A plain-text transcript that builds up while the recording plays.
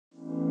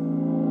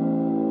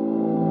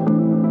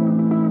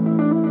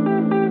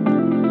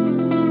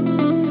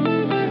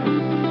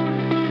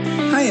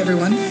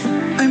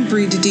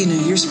Bree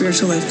Didino, your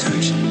spiritual life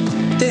coach.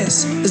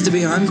 This is the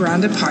Beyond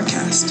Grounded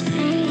podcast.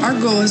 Our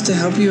goal is to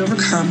help you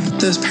overcome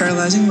those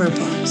paralyzing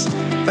roadblocks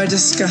by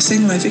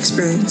discussing life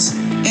experience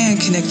and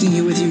connecting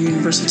you with your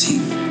universal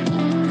team.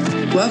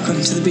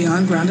 Welcome to the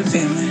Beyond Grounded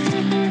family.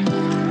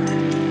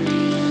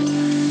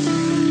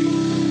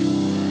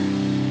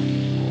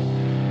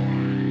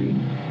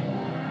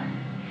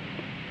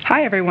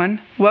 Hi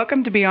everyone,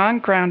 welcome to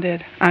Beyond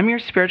Grounded. I'm your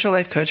spiritual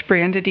life coach,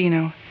 Brianne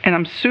Didino, and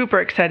I'm super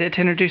excited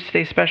to introduce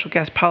today's special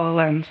guest, Paula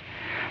Lenz.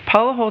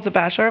 Paula holds a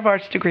Bachelor of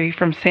Arts degree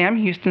from Sam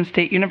Houston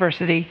State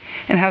University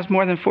and has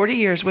more than 40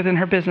 years within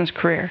her business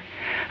career.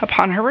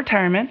 Upon her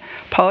retirement,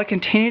 Paula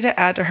continued to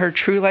add to her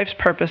true life's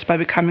purpose by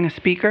becoming a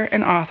speaker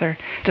and author,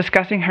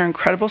 discussing her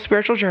incredible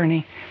spiritual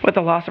journey with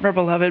the loss of her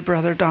beloved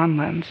brother, Don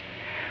Lenz.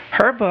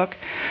 Her book,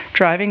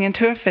 Driving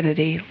into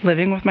Affinity,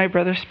 Living with My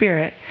Brother's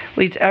Spirit,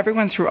 leads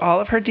everyone through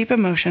all of her deep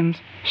emotions,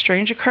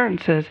 strange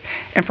occurrences,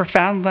 and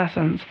profound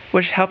lessons,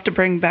 which help to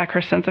bring back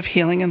her sense of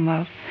healing and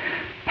love.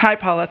 Hi,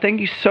 Paula.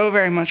 Thank you so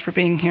very much for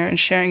being here and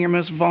sharing your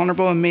most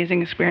vulnerable,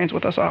 amazing experience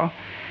with us all.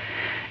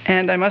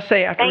 And I must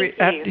say,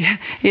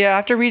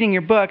 after reading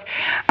your book,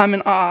 I'm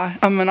in awe.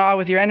 I'm in awe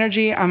with your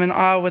energy. I'm in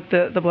awe with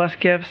the blessed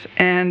gifts.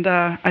 And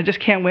I just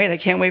can't wait. I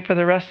can't wait for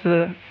the rest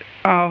of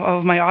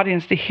my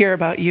audience to hear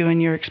about you and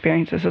your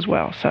experiences as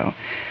well. So,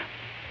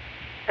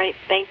 great.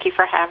 Thank you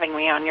for having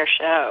me on your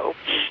show.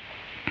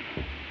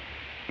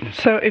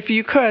 So if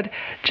you could,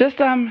 just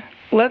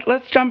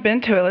let's jump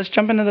into it. Let's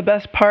jump into the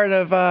best part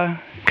of,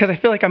 because I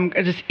feel like I'm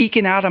just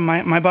eking out on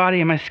my body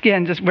and my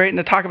skin, just waiting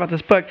to talk about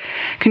this book.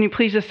 Can you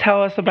please just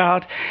tell us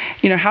about,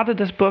 how did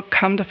this book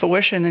come to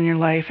fruition in your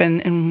life,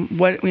 and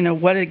what,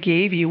 what it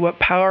gave you, what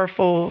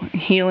powerful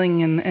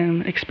healing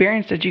and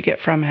experience did you get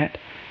from it?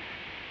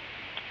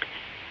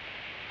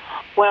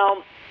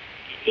 Well,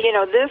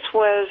 this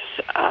was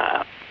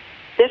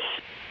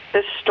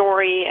this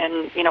story,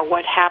 and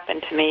what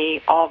happened to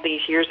me all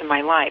these years of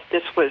my life.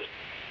 This was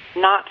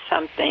not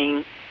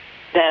something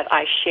that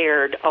I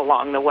shared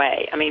along the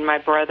way. I mean, my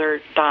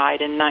brother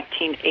died in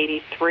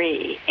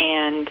 1983,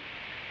 and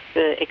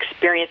the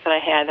experience that I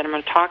had that I'm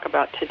going to talk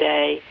about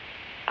today,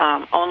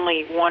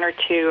 only one or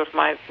two of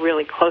my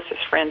really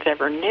closest friends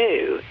ever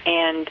knew.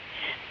 And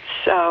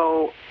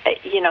so,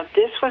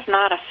 this was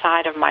not a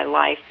side of my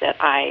life that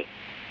I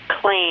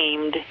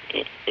claimed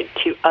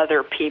to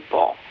other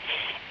people.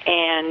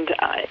 And,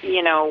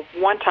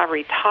 once I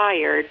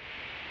retired,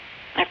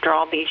 after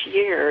all these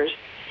years,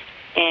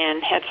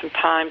 and had some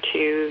time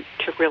to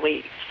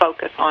really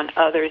focus on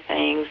other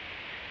things,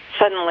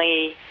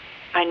 suddenly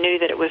I knew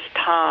that it was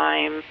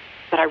time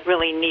that I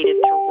really needed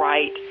to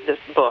write this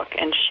book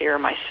and share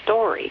my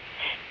story.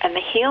 And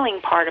the healing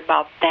part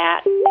about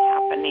that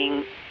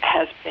happening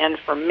has been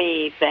for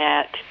me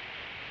that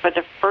for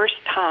the first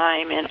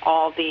time in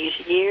all these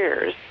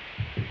years,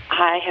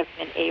 I have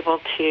been able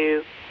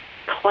to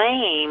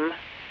claim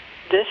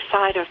this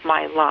side of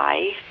my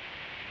life,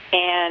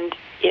 and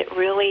it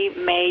really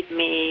made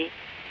me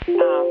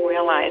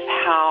realize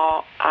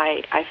how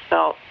I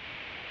felt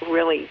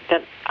really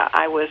that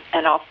I was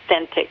an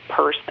authentic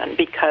person,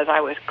 because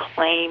I was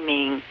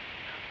claiming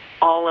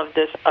all of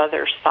this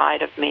other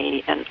side of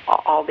me and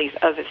all these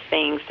other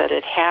things that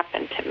had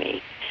happened to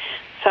me.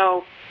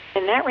 So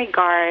in that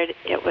regard,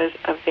 it was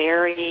a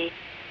very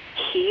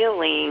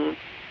healing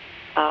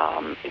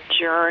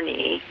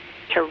journey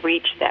to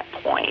reach that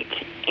point.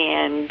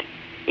 And,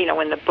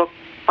 when the book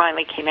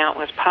finally came out and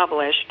was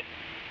published,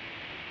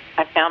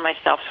 I found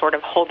myself sort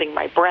of holding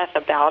my breath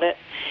about it.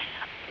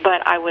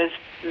 But I was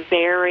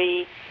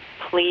very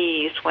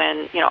pleased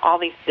when, all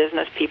these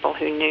business people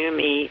who knew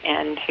me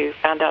and who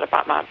found out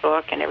about my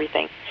book and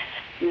everything,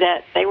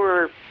 that they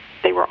were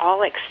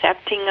all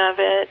accepting of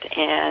it.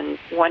 And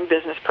one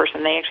business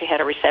person, they actually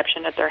had a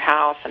reception at their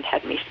house and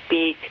had me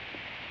speak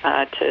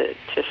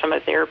to some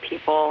of their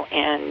people.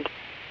 And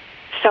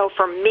so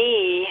for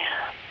me,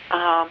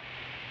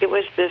 it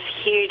was this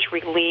huge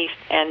relief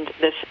and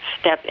this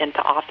step into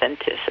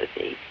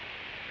authenticity.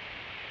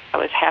 I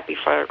was happy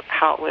for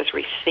how it was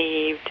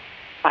received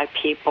by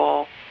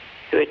people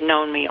who had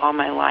known me all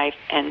my life,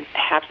 and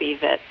happy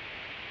that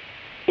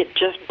it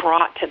just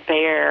brought to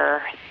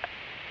bear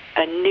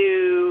a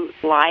new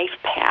life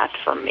path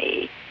for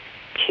me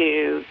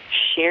to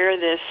share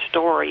this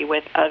story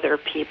with other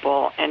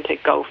people and to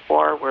go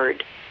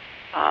forward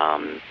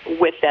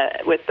with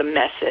the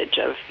message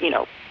of,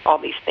 all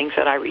these things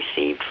that I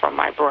received from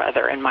my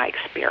brother and my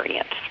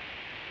experience.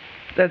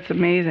 That's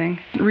amazing.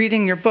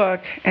 Reading your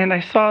book, and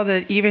I saw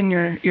that even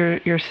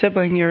your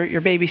sibling,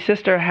 your baby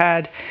sister,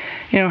 had,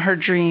 her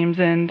dreams,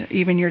 and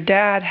even your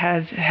dad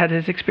had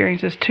his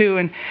experiences too.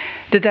 And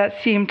did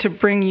that seem to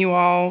bring you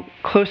all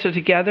closer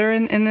together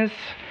in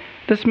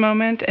this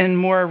moment, and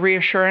more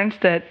reassurance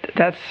that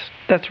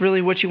that's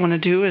really what you want to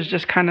do, is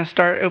just kind of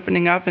start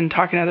opening up and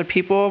talking to other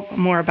people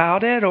more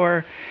about it?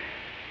 Or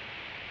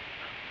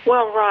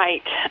well,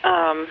 right.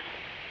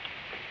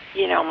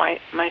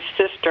 My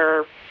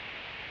sister,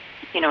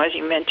 as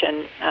you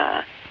mentioned,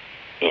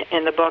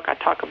 in the book, I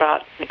talk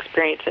about an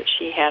experience that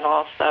she had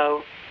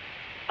also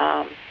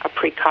a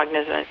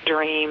precognizant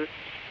dream.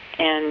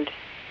 And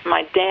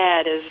my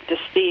dad is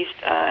deceased,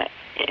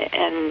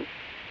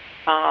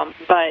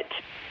 but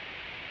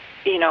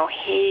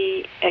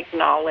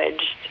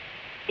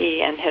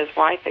he and his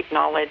wife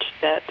acknowledged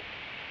that,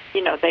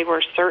 they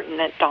were certain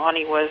that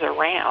Donnie was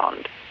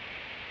around.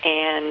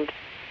 And,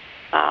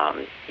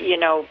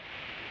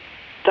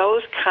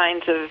 those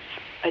kinds of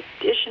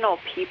additional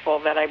people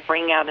that I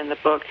bring out in the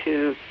book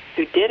who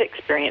did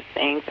experience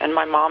things, and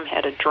my mom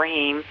had a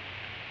dream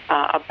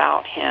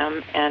about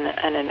him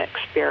and an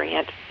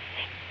experience.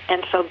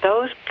 And so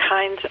those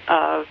kinds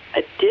of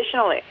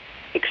additional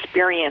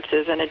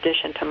experiences, in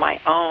addition to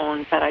my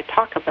own, that I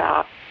talk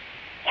about,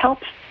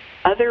 helps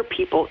other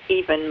people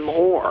even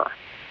more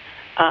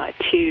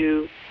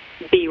to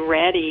be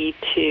ready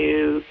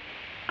to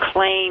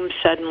claim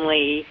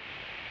suddenly,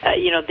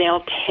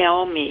 they'll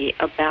tell me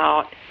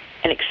about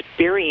an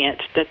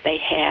experience that they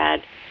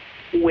had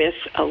with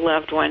a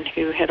loved one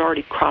who had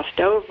already crossed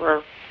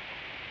over,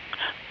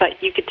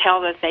 but you could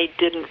tell that they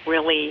didn't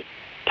really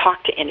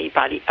talk to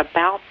anybody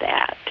about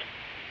that.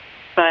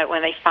 But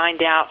when they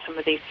find out some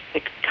of these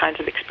kinds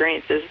of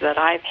experiences that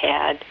I've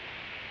had,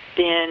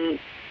 then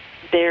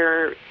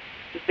they're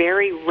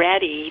very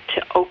ready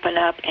to open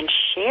up and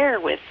share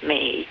with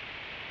me,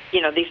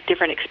 these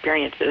different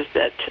experiences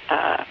that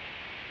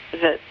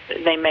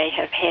they may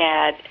have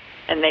had,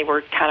 and they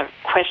were kind of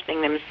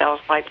questioning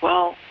themselves, like,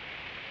 well,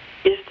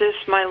 is this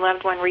my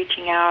loved one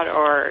reaching out,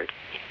 or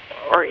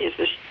is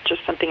this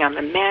just something I'm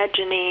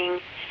imagining?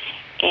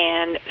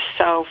 And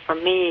so for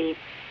me,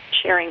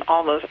 sharing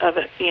all those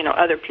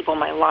other people in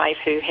my life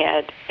who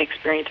had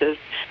experiences,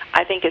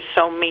 I think is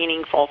so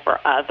meaningful for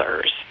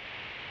others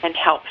and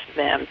helps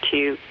them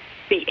to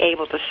be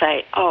able to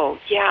say, oh,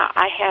 yeah,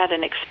 I had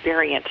an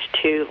experience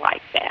too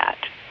like that.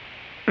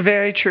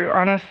 Very true.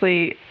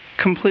 Honestly,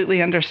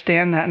 completely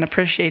understand that and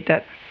appreciate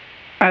that.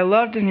 I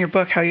loved in your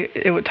book how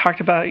it talked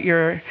about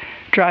your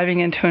driving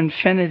into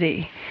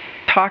infinity.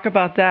 Talk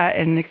about that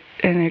and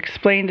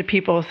explain to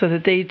people so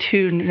that they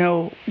too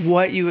know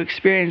what you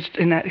experienced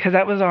in that, because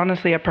that was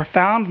honestly a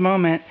profound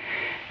moment,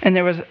 and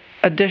there was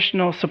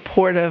additional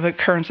supportive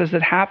occurrences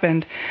that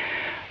happened,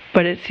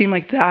 but it seemed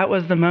like that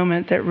was the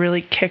moment that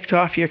really kicked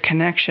off your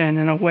connection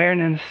and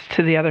awareness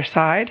to the other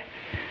side.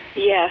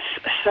 Yes.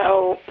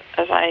 So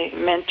as I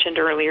mentioned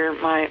earlier,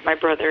 my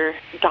brother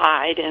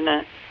died in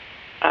an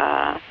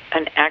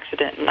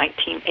accident in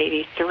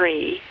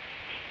 1983.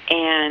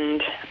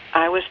 And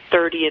I was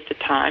 30 at the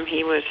time.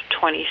 He was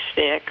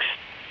 26.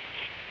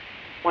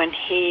 When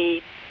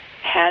he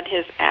had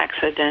his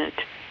accident,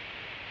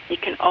 you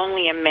can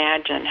only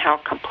imagine how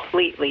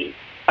completely,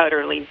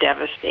 utterly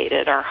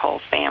devastated our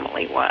whole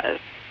family was.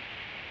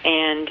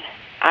 And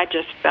I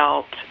just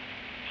felt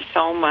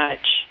so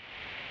much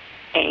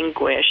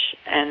anguish,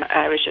 and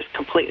I was just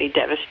completely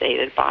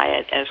devastated by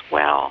it as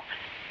well.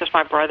 Because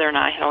my brother and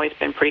I had always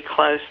been pretty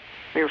close.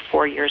 We were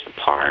 4 years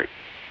apart.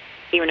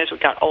 Even as we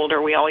got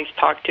older, we always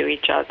talked to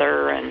each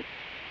other and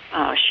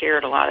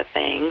shared a lot of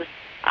things.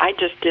 I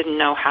just didn't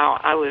know how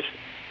I was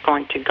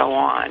going to go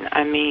on.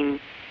 I mean,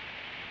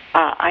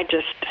 my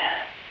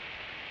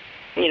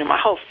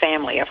whole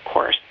family, of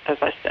course, as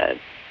I said,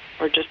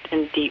 were just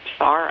in deep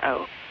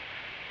sorrow.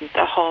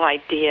 The whole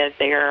idea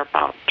there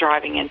about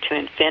driving into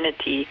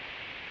infinity,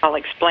 I'll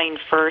explain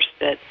first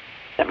that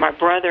my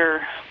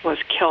brother was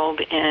killed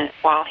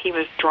while he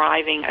was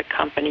driving a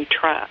company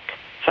truck.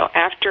 So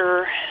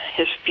after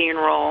his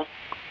funeral,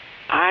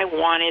 I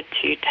wanted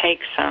to take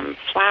some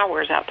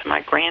flowers out to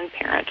my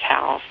grandparents'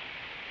 house.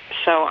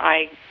 So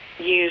I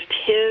used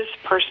his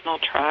personal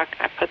truck.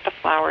 I put the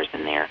flowers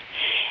in there,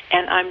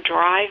 and I'm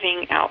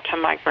driving out to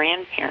my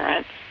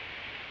grandparents.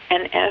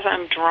 And as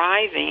I'm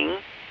driving,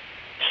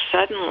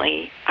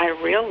 suddenly I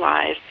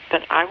realized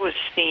that I was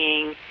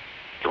seeing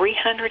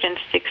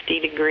 360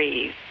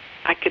 degrees.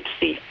 I could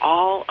see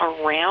all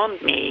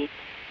around me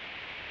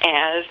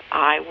as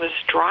I was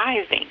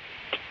driving.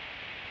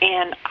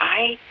 And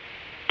I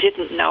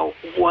didn't know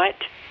what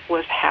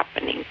was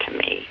happening to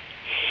me.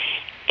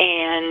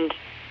 And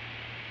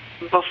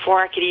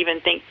before I could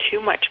even think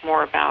too much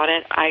more about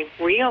it, I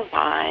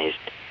realized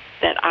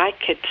that I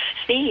could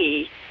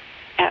see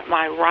at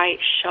my right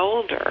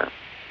shoulder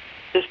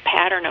this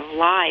pattern of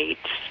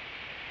lights,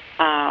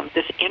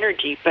 this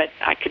energy, but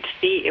I could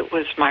see it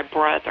was my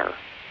brother.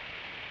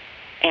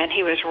 And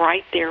he was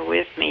right there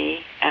with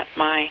me at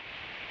my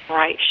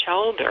right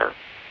shoulder.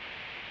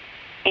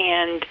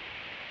 And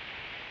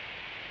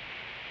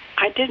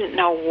I didn't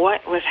know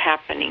what was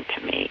happening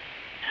to me,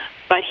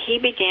 but he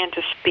began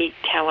to speak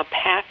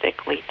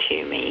telepathically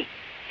to me.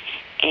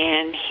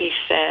 And he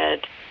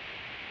said,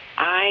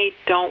 I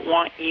don't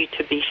want you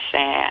to be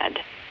sad.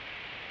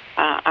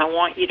 I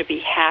want you to be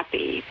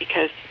happy,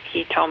 because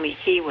he told me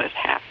he was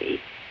happy.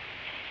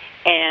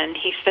 And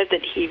he said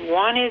that he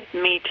wanted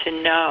me to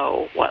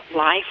know what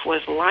life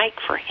was like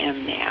for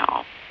him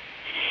now.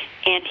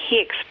 And he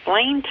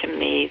explained to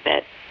me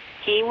that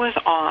he was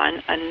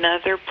on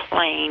another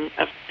plane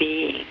of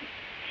being,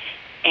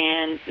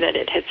 and that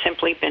it had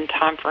simply been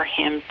time for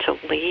him to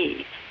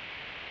leave.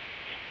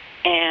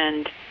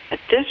 And at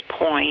this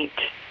point,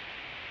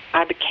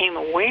 I became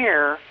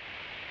aware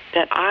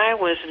that I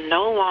was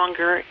no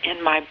longer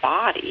in my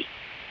body,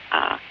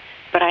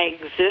 but I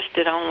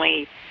existed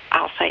only,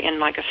 I'll say, in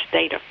like a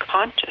state of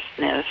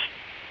consciousness,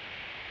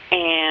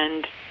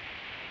 and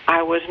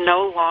I was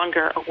no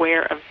longer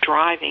aware of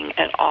driving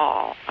at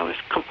all. I was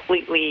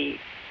completely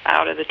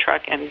out of the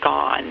truck and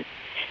gone.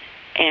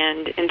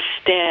 And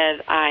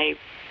instead, I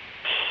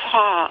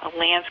saw a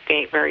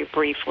landscape very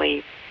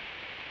briefly,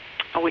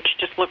 which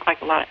just looked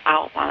like a lot of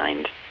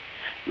outlines.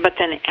 But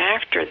then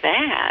after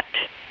that,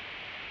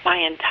 my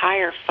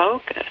entire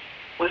focus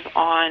was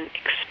on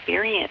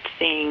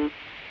experiencing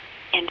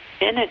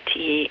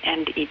infinity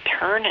and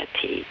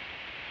eternity.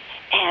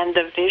 And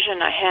the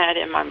vision I had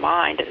in my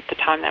mind at the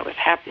time that was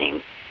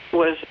happening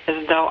was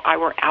as though I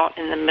were out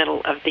in the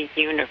middle of the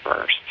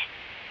universe.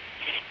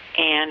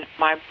 And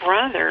my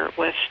brother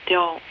was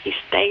still, he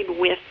stayed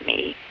with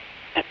me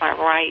at my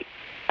right,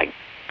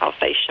 I'll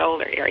say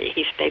shoulder area.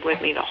 He stayed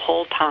with me the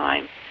whole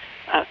time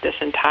of this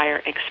entire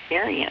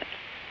experience.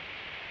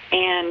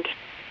 And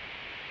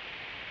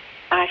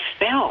I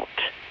felt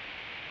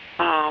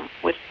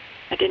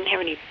I didn't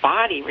have any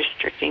body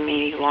restricting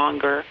me any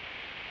longer,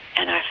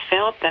 and I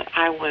felt that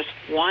I was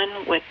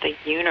one with the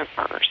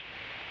universe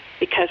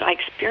because I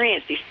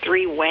experienced these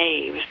three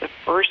waves. The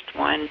first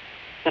one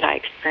that I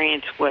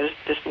experienced was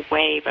this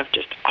wave of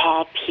just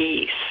all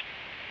peace.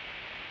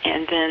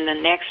 And then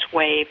the next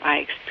wave I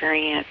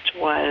experienced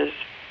was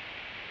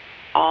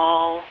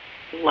all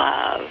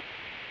love.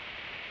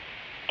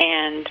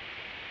 And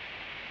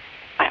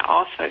I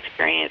also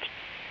experienced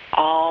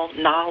all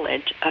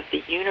knowledge of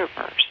the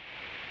universe.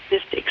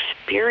 This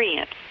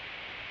experience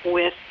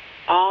with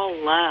all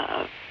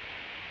love,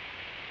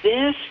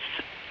 this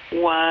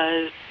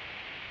was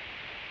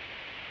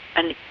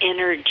an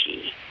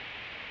energy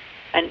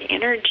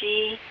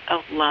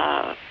of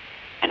love.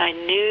 And I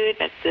knew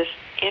that this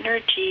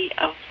energy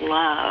of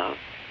love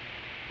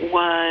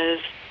was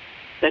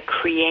the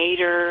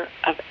creator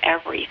of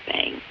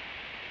everything.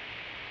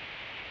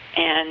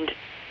 And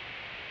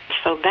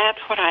so that's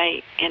what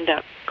I end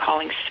up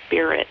calling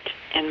spirit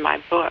in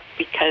my book,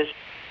 because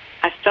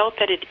I felt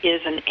that it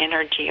is an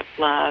energy of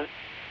love.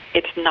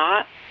 It's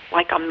not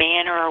like a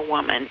man or a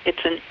woman.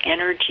 It's an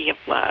energy of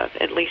love.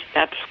 At least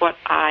that's what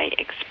I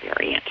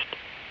experienced.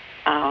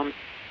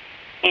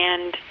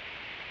 And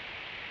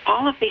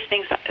all of these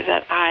things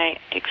that I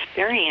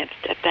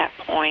experienced at that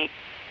point,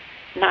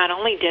 not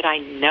only did I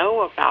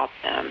know about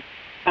them,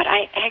 but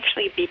I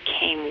actually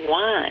became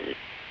one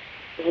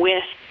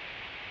with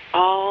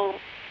all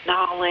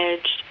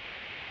knowledge,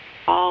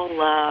 all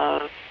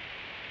love.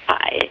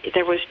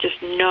 There was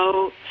just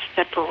no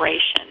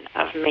separation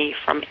of me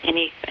from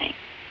anything.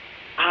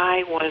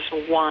 I was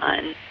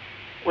one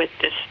with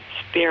this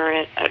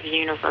spirit of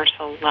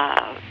universal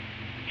love.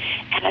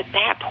 And at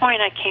that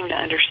point, I came to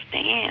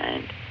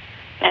understand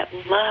that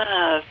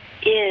love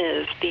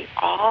is the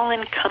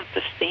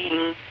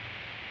all-encompassing,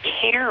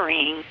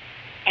 caring,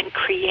 and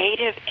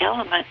creative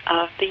element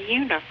of the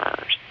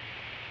universe.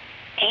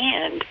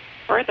 And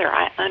further,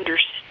 I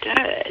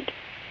understood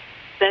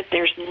that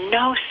there's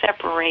no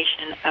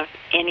separation of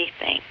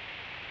anything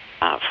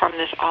from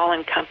this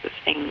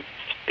all-encompassing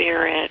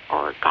spirit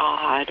or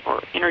God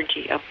or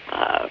energy of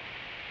love.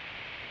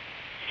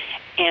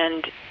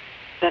 And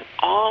that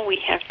all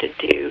we have to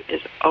do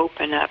is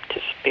open up to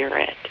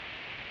spirit,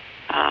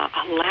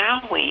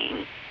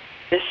 allowing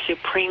this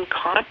supreme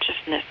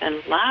consciousness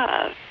and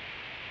love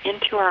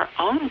into our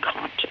own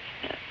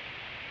consciousness.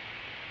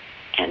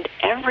 And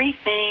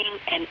everything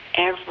and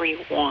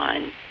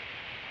everyone,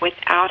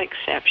 without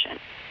exception,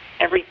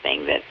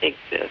 everything that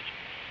exists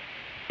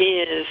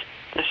is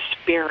the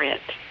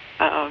spirit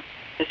of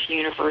this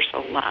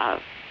universal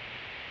love.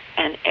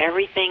 And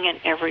everything and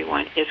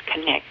everyone is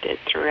connected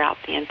throughout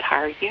the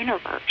entire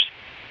universe.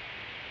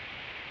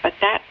 But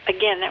that,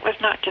 again, that was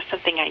not just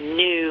something I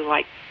knew,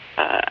 like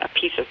a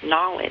piece of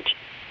knowledge.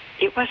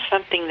 It was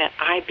something that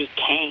I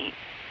became.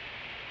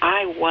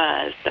 I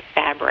was the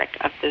fabric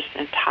of this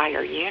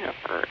entire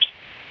universe.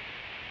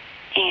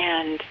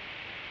 And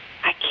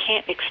I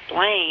can't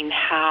explain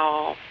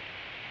how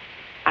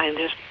I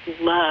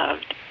just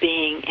loved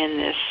being in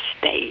this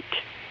state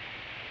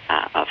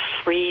of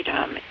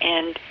freedom.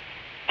 And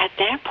at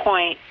that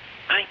point,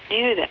 I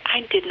knew that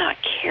I did not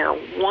care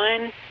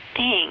one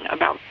thing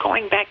about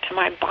going back to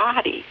my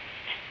body.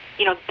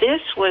 You know,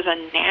 this was a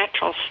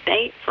natural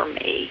state for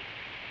me,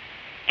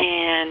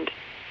 and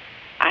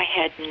I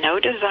had no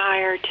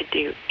desire to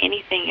do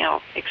anything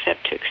else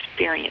except to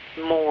experience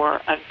more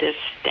of this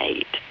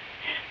state,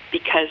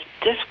 because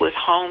this was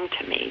home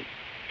to me.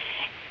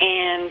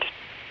 And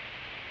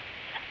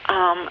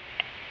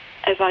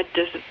as I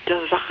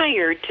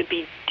desired to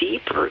be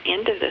deeper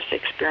into this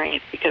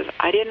experience, because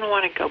I didn't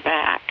want to go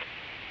back,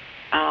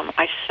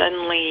 I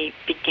suddenly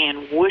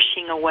began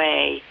whooshing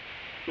away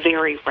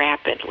very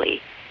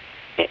rapidly.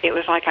 It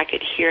was like I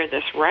could hear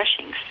this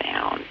rushing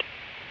sound.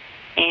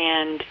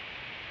 And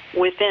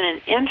within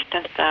an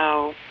instant,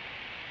 though,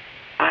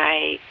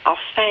 I'll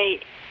say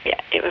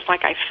it was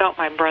like I felt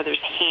my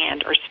brother's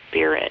hand or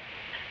spirit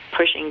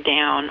pushing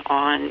down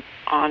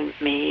on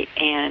me,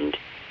 and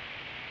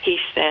he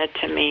said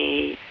to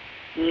me,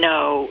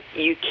 "No,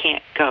 you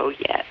can't go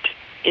yet.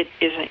 It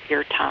isn't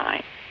your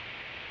time."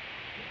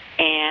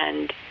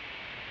 And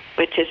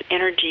with his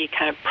energy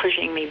kind of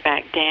pushing me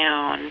back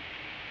down,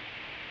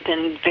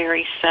 then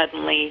very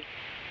suddenly,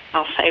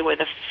 I'll say with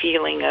a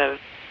feeling of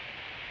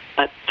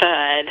a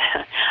thud,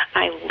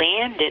 I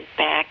landed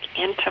back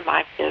into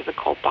my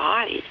physical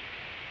body.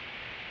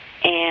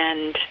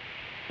 And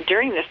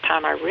during this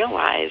time, I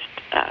realized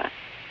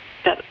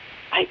that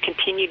I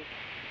continued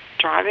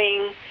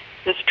driving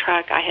this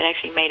truck. I had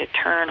actually made a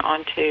turn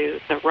onto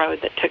the road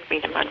that took me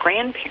to my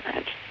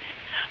grandparents.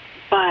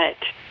 But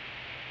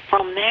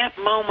from that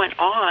moment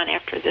on,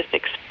 after this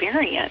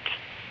experience,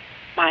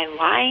 my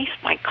life,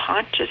 my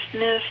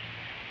consciousness,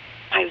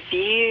 my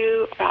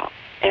view about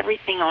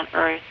everything on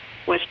earth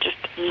was just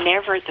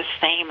never the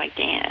same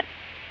again.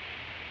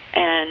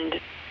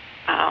 And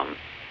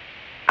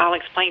I'll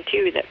explain,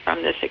 too, that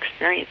from this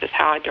experience is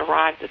how I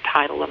derived the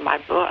title of my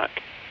book,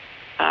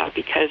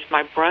 because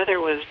my brother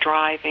was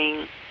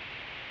driving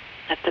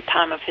at the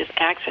time of his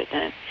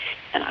accident,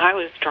 and I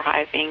was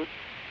driving,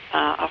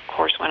 of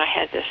course, when I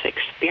had this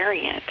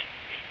experience.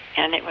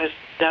 And it was,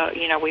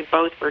 we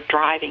both were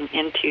driving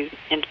into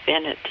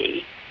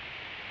infinity.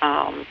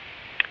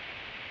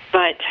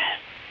 But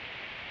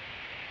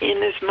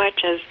in as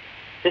much as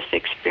this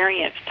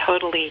experience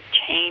totally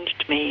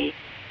changed me,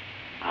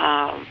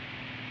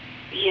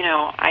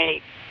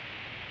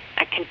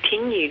 I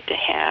continued to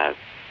have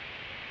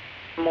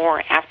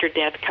more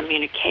after-death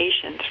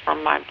communications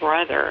from my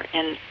brother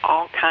in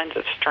all kinds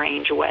of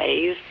strange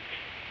ways.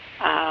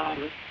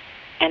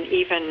 And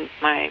even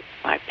my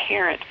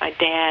parents, my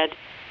dad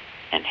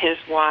and his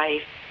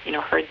wife,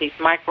 heard these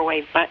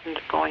microwave buttons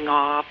going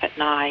off at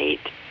night.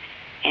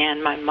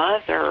 And my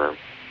mother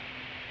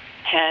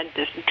had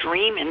this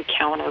dream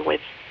encounter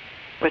with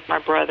my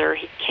brother.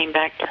 He came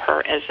back to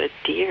her as a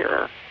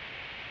deer.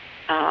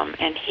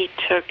 And he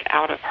took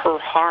out of her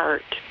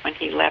heart, when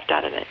he left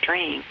out of that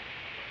dream,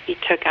 he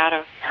took out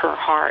of her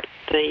heart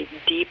the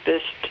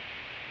deepest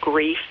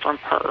grief from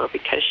her,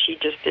 because she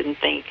just didn't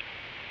think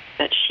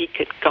that she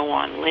could go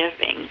on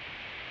living.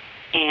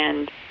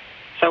 And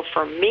so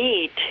for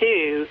me,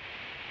 too,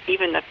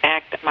 even the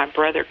fact that my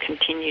brother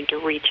continued to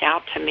reach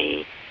out to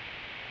me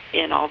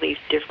in all these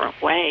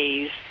different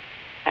ways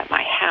at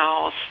my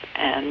house,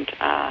 and,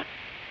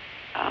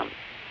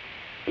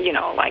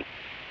 like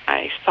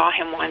I saw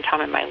him one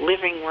time in my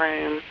living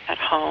room at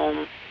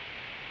home.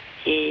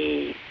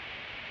 He,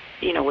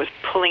 was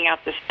pulling out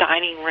this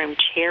dining room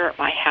chair at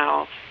my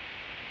house,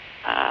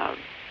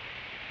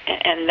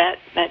 and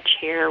that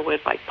chair was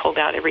like pulled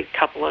out every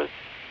couple of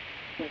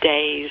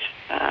days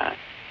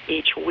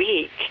each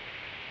week.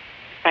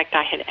 In fact,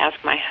 I had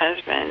asked my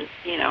husband,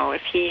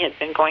 if he had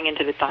been going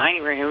into the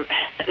dining room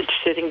and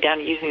sitting down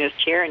using his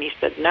chair, and he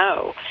said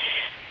no.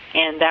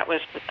 And that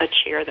was a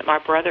chair that my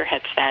brother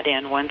had sat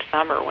in one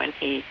summer when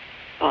he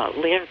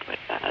lived with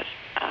us.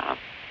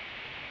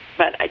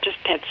 But I just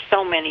had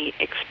so many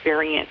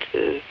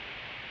experiences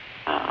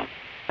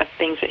of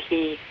things that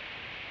he,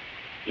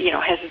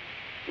 has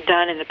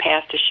done in the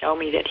past to show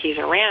me that he's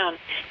around,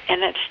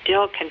 and that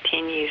still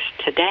continues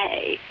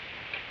today.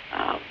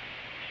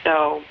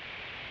 So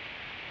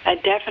I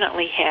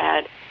definitely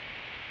had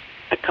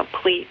a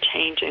complete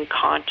change in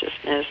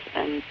consciousness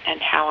and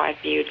how I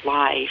viewed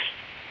life.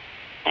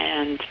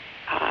 And,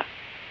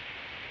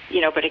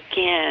 but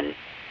again,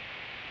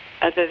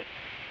 other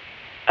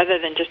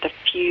than just a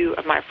few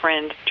of my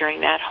friends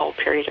during that whole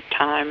period of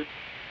time,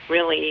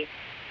 really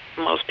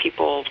most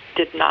people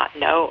did not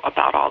know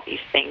about all these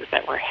things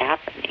that were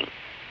happening.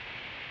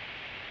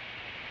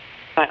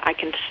 But I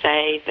can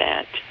say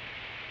that,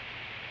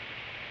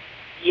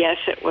 yes,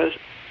 it was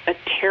a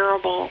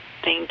terrible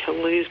thing to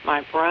lose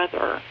my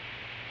brother,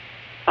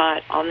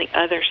 but on the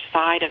other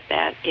side of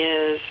that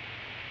is,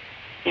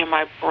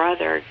 my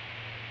brother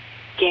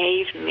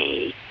gave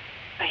me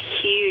a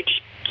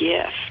huge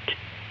gift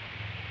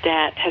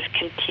that has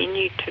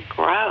continued to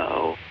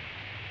grow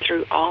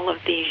through all of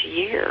these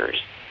years,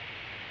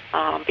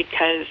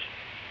 because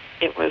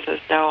it was as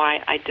though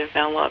I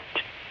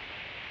developed,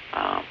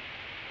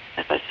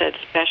 as I said,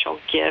 special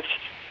gifts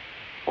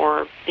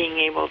for being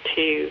able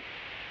to,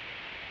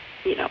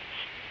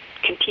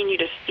 continue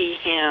to see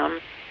him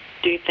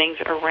do things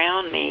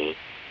around me.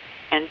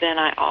 And then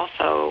I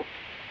also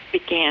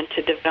began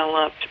to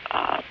develop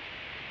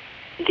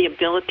the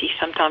ability,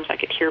 sometimes I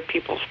could hear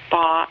people's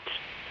thoughts.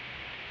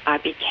 I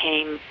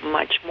became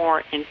much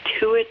more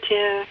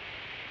intuitive,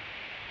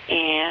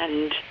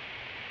 and,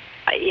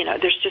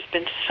 there's just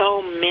been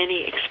so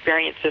many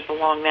experiences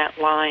along that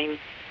line.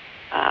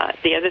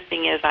 The other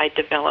thing is I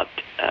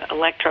developed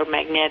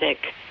electromagnetic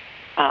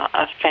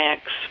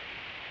effects.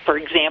 For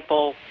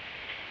example,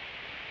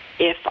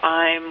 if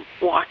I'm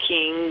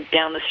walking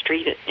down the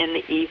street in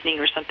the evening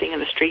or something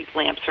and the street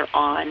lamps are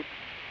on,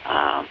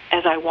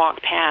 as I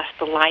walk past,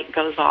 the light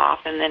goes off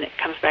and then it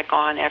comes back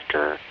on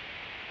after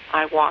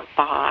I walk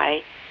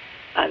by.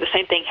 The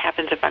same thing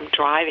happens if I'm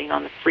driving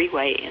on the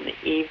freeway in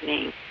the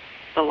evening.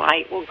 The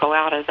light will go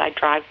out as I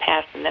drive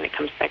past, and then it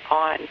comes back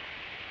on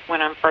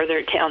when I'm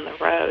further down the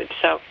road.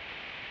 So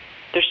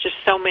there's just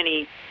so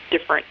many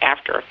different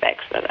after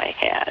effects that I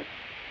had.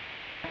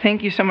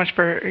 Thank you so much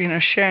for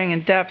sharing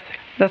in depth.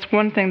 That's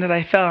one thing that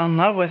I fell in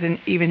love with, and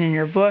even in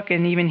your book,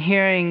 and even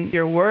hearing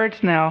your words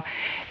now,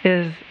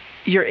 is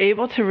you're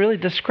able to really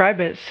describe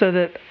it so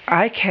that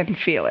I can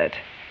feel it.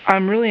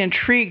 I'm really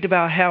intrigued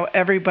about how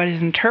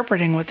everybody's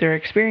interpreting what they're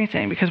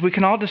experiencing, because we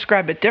can all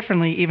describe it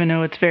differently, even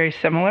though it's very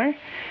similar.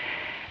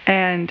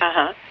 And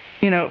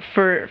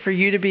for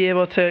you to be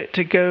able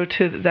to go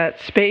to that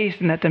space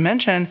and that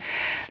dimension,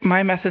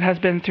 my method has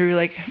been through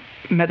like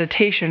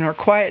meditation or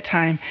quiet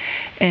time.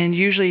 And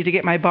usually to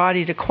get my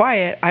body to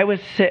quiet, I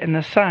would sit in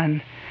the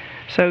sun.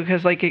 So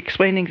because like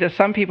explaining to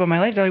some people in my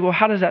life, they're like, well,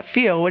 how does that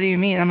feel? What do you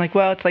mean? I'm like,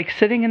 well, it's like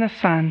sitting in the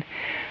sun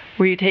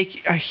where you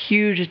take a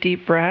huge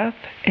deep breath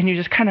and you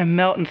just kind of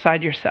melt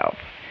inside yourself.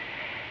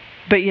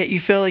 But yet you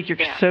feel like you're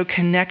so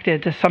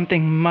connected to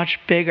something much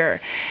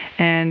bigger.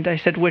 And I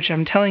said, which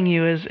I'm telling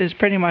you is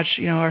pretty much,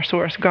 our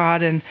source,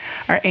 God, and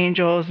our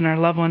angels and our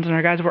loved ones and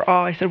our guides. We're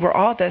all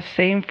at that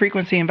same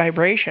frequency and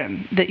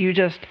vibration that you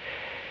just,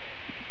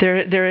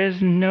 there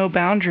is no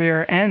boundary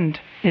or end.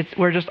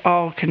 We're just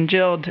all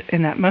congealed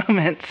in that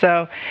moment.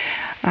 So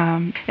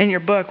in your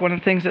book, one of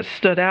the things that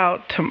stood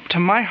out to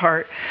my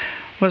heart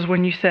was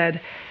when you said,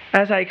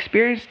 as I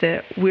experienced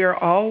it, we are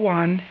all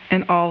one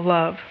and all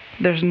love.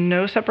 There's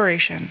no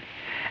separation,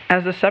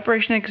 as the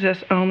separation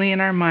exists only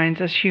in our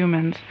minds as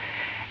humans.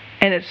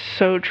 And it's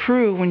so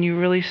true when you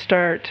really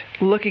start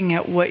looking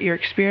at what you're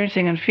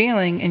experiencing and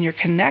feeling and your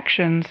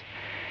connections,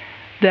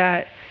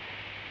 that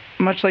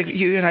much like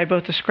you and I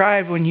both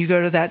described, when you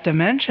go to that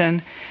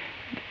dimension,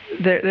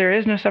 there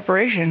is no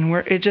separation,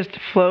 where it just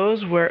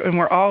flows, and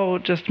we're all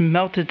just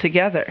melted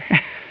together.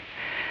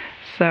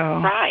 So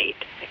right.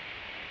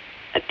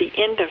 At the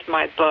end of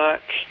my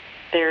book,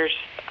 there's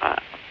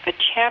a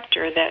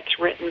chapter that's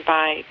written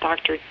by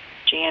Dr.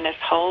 Janice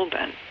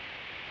Holden,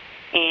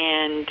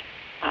 and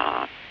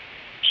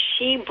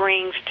she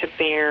brings to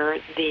bear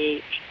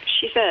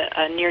she's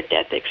a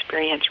near-death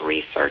experience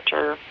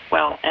researcher,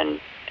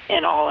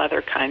 and all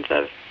other kinds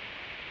of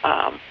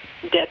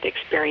death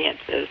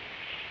experiences.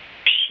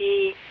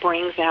 She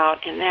brings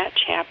out in that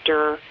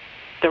chapter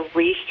the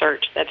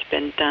research that's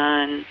been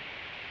done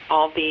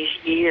all these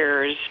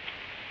years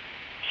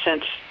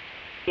since,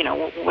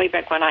 way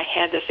back when I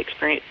had this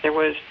experience. There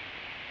was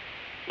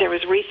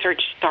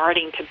research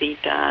starting to be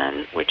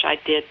done, which I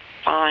did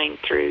find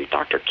through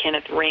Dr.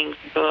 Kenneth Ring's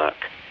book,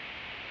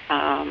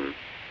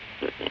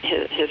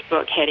 his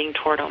book, Heading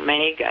Toward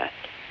Omega.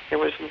 There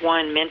was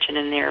one mention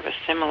in there of a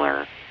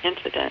similar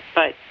incident.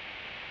 But,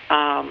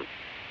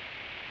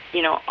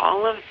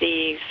 all of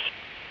these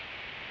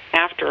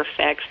after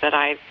effects that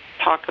I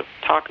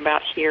talk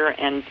about here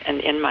and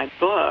in my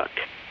book,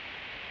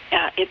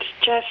 it's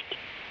just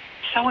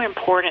so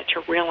important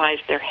to realize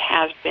there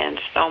has been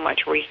so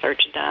much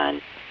research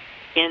done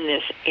in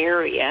this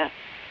area.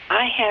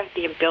 I have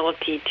the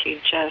ability to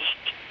just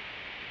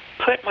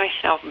put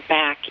myself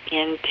back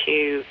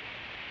into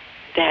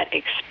that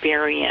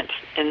experience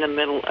in the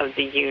middle of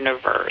the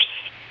universe.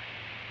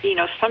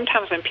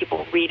 Sometimes when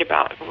people read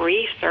about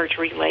research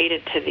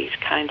related to these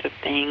kinds of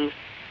things,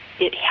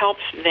 it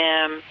helps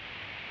them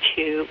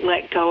to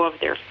let go of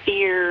their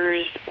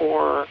fears,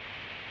 or,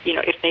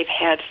 if they've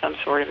had some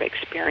sort of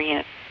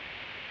experience,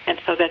 and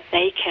so that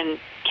they can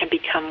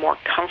become more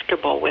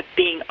comfortable with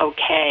being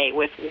okay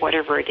with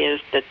whatever it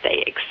is that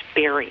they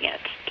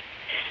experienced.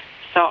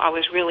 So I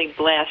was really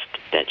blessed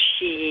that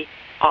she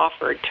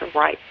offered to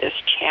write this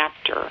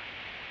chapter.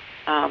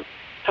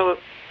 So,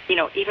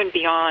 even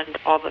beyond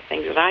all the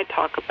things that I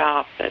talk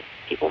about that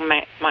people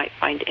might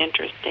find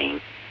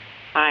interesting,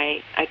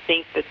 I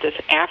think that this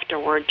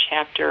afterward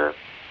chapter,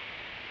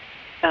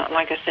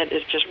 like I said,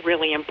 is just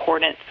really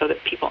important so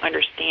that people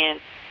understand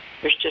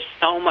there's just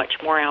so much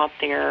more out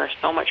there,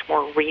 so much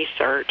more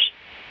research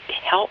to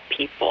help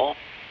people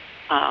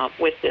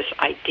with this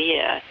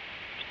idea,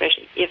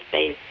 especially if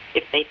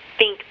they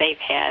think they've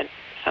had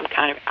some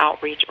kind of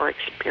outreach or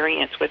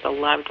experience with a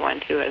loved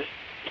one who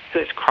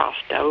has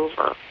crossed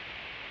over.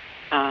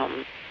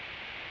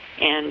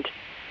 And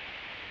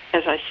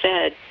as I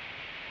said,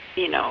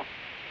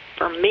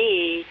 for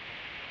me,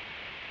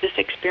 this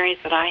experience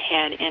that I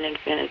had in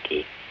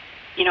Infinity,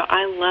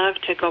 I love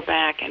to go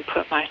back and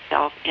put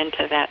myself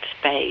into that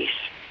space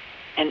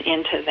and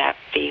into that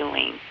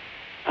feeling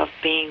of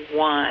being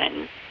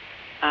one,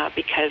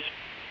 because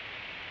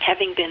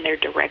having been there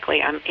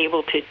directly, I'm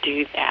able to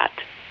do that.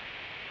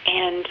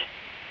 And,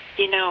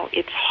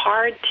 it's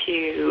hard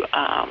to,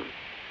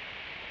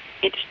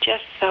 it's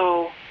just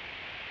so,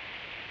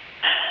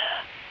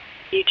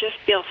 you just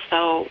feel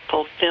so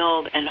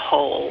fulfilled and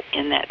whole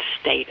in that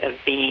state of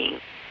being.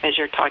 As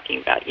you're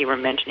talking about, you were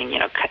mentioning,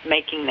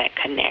 making that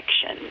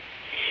connection.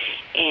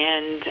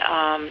 And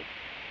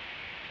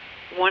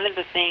one of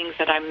the things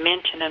that I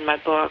mentioned in my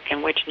book,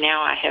 and which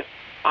now I have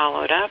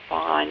followed up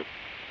on,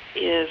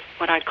 is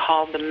what I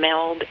call the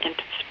meld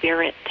into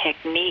spirit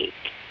technique.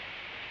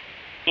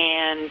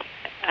 And,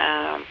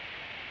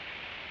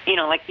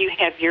 like you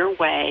have your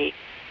way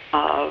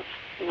of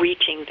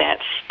reaching that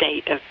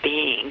state of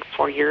being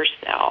for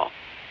yourself.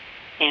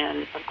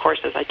 And, of course,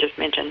 as I just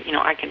mentioned,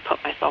 I can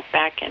put myself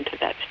back into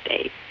that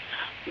state.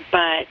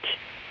 But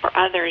for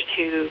others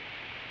who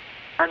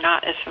are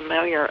not as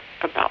familiar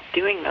about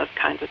doing those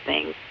kinds of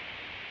things,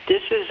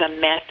 this is a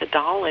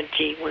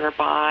methodology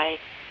whereby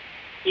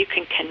you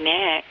can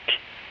connect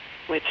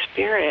with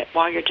spirit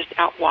while you're just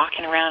out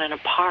walking around in a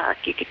park.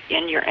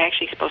 And you're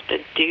actually supposed to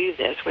do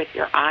this with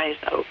your eyes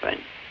open.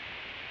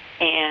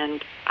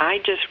 And I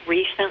just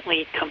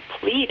recently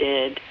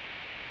completed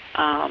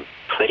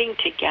putting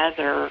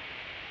together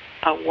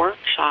a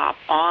workshop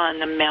on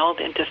the meld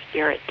into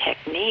spirit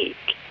technique.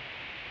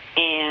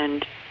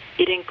 And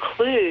it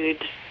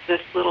includes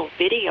this little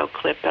video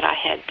clip that I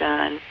had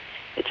done.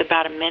 It's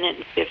about 1 minute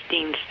and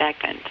 15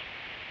 seconds.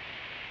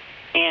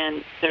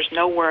 And there's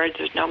no words,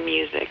 there's no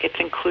music. It's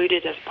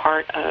included as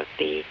part of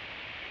the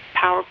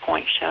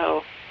PowerPoint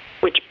show,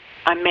 which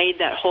I made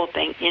that whole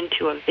thing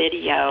into a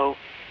video,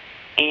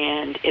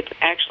 and it's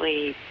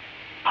actually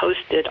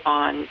posted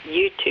on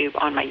YouTube,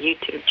 on my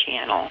YouTube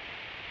channel.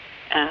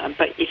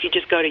 But if you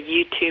just go to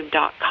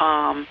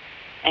youtube.com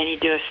and you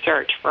do a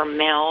search for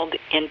Meld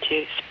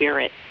into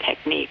Spirit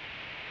Technique,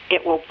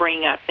 it will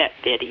bring up that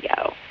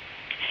video.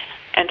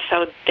 And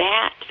so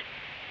that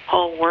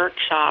whole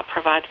workshop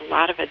provides a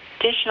lot of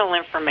additional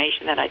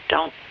information that I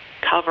don't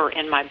cover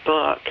in my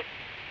book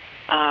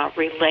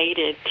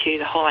related to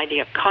the whole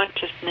idea of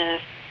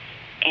consciousness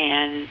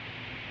and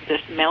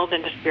this meld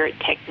into spirit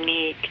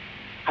technique.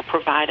 I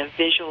provide a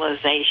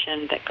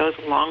visualization that goes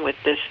along with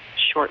this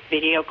short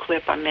video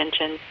clip I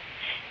mentioned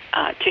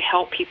to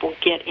help people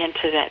get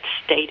into that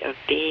state of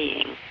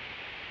being.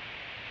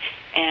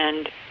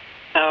 And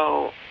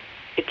so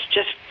it's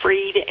just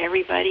free to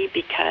everybody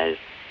because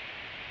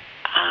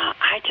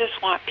I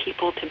just want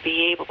people to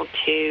be able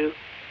to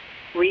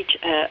reach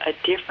a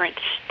different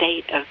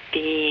state of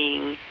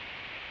being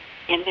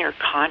in their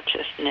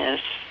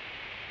consciousness.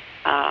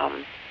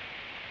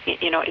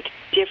 It's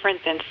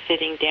different than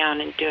sitting down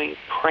and doing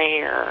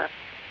prayer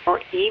or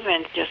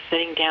even just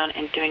sitting down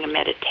and doing a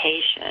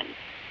meditation,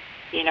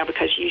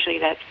 because usually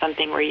that's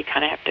something where you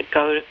kind of have to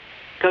go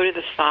to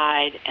the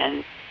side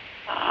and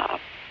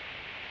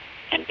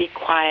be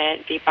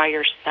quiet, be by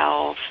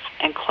yourself,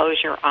 and close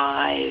your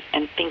eyes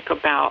and think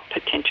about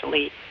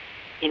potentially,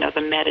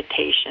 the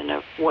meditation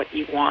of what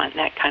you want,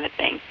 that kind of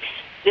thing.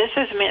 This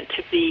is meant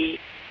to be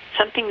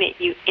something that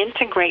you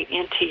integrate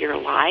into your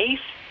life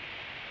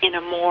in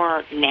a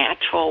more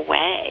natural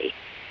way,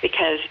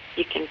 because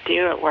you can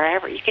do it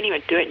wherever. You can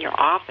even do it in your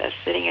office,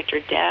 sitting at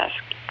your desk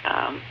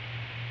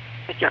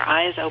with your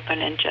eyes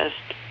open and just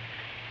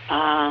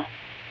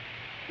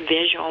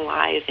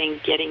visualizing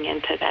getting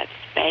into that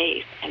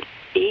space and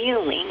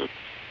feeling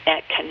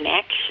that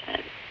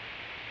connection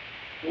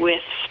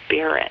with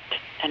spirit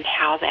and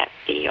how that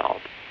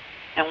feels.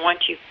 And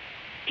once you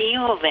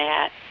feel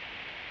that,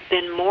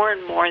 then more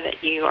and more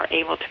that you are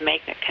able to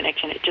make that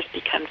connection, it just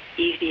becomes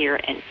easier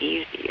and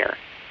easier.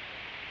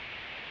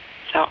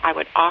 So I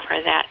would offer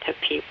that to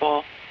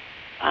people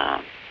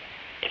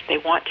if they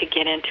want to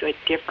get into a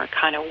different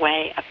kind of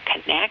way of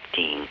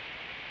connecting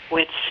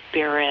with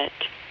spirit.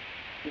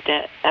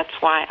 That's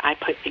why I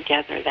put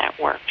together that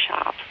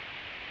workshop.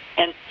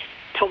 And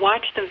to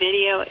watch the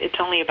video, it's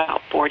only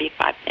about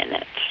 45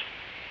 minutes.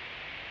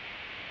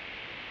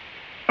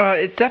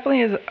 It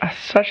definitely is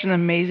such an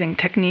amazing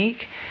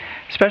technique,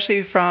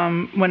 especially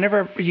from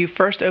whenever you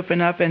first open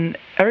up, and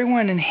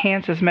everyone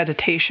enhances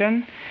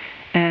meditation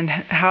and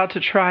how to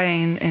try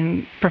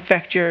and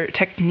perfect your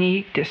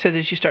technique so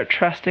that you start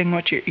trusting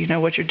what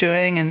you're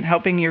doing and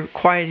helping you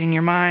quieting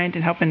your mind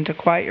and helping to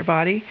quiet your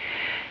body.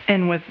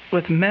 And with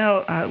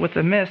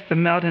the mist, the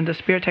meld into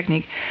spirit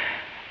technique,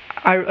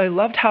 I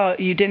loved how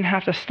you didn't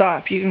have to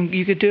stop.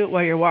 You could do it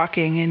while you're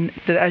walking, and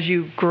that as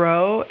you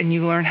grow and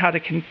you learn how to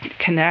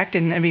connect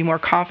and be more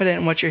confident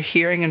in what you're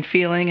hearing and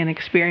feeling and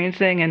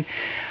experiencing and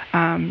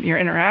your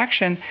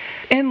interaction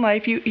in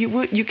life,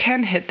 you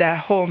can hit that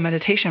whole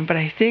meditation. But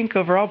I think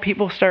overall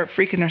people start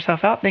freaking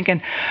themselves out,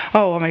 thinking,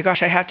 oh my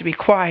gosh, I have to be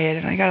quiet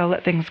and I got to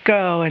let things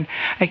go and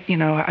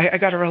I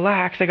got to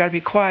relax, I got to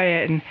be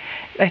quiet. And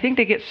I think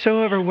they get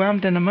so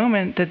overwhelmed in the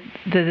moment that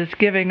it's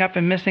giving up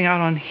and missing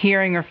out on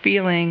hearing or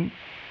feeling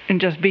and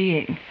just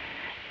being.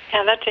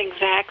 Yeah, that's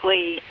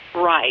exactly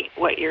right,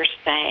 what you're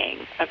saying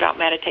about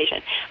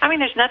meditation. I mean,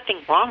 there's nothing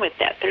wrong with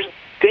that. There's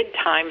good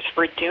times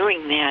for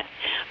doing that.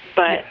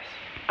 But yes,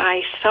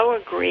 I so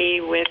agree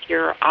with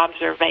your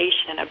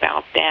observation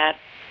about that.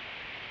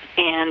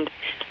 And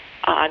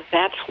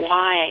that's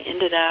why I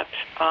ended up,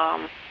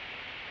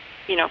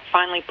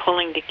 finally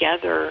pulling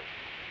together,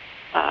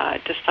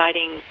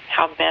 deciding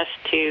how best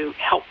to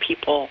help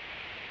people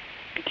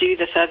do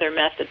this other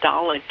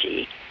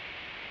methodology.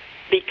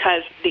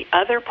 Because the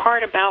other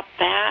part about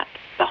that,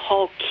 the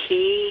whole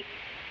key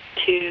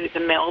to the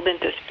meld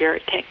into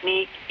spirit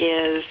technique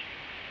is,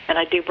 and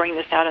I do bring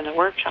this out in the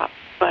workshop,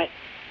 but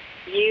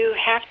you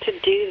have to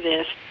do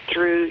this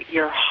through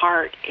your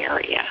heart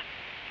area.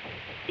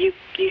 You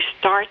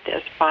start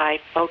this by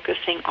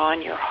focusing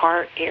on your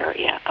heart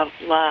area of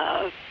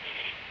love.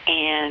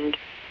 And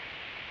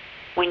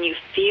when you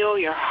feel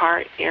your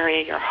heart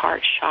area, your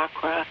heart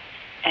chakra,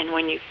 and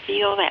when you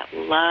feel that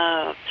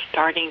love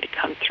starting to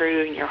come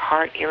through in your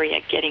heart area,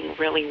 getting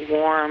really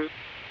warm in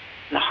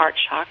the heart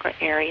chakra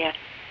area,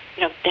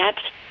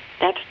 that's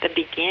the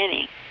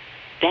beginning.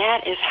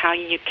 That is how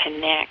you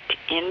connect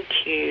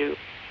into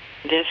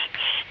this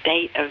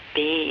state of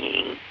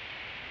being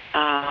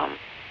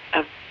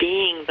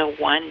the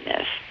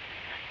oneness.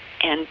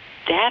 And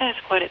that is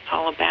what it's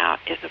all about,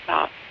 is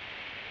about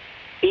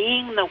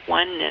being the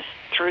oneness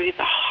through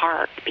the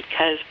heart,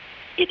 because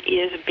it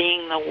is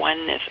being the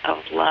oneness of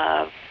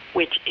love,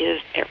 which is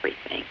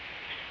everything.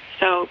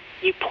 So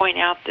you point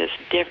out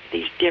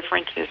these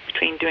differences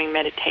between doing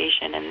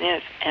meditation and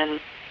this,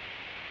 and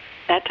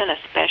that's an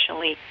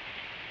especially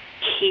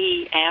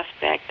key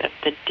aspect of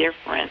the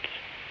difference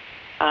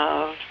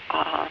of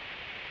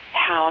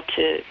how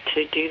to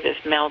do this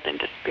meld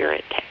into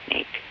spirit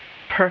technique.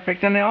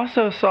 Perfect. And I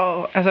also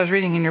saw, as I was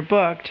reading in your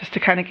book, just to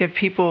kind of give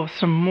people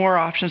some more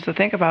options to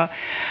think about,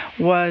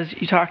 was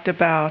you talked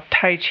about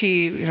Tai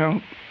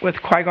Chi,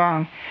 with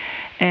Qui-Gon,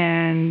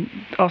 and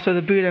also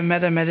the Buddha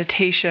Metta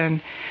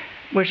meditation,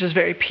 which is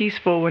very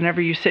peaceful whenever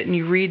you sit and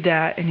you read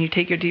that and you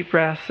take your deep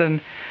breaths.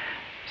 And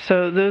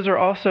so those are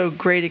also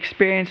great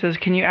experiences.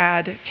 Can you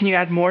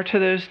add more to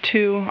those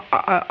two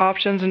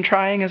options in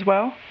trying as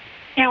well?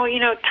 Yeah,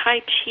 well, Tai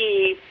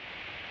Chi,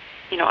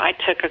 I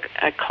took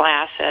a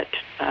class at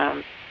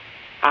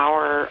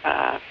our,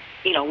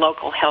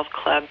 local health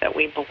club that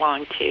we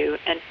belong to.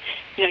 And,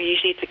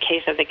 usually it's a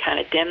case of they kind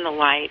of dim the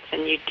lights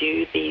and you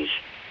do these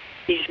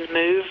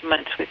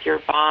movements with your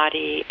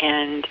body,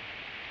 and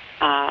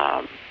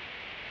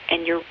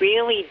you're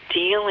really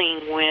dealing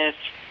with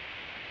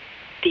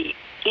the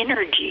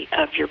energy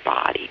of your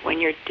body when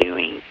you're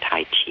doing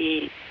Tai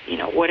Chi,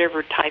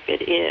 whatever type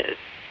it is.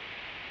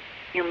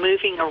 You're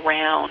moving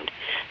around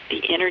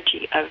the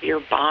energy of your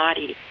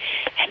body.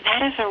 And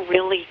that is a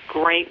really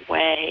great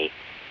way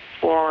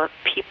for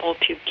people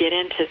to get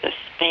into the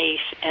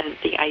space and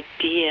the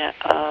idea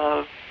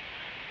of,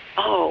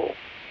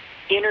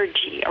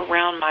 energy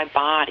around my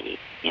body.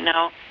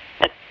 That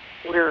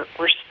we're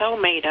so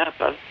made up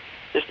of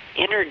this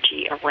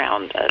energy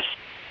around us,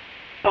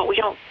 but we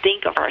don't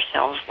think of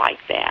ourselves like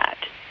that.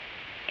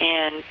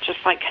 And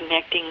just like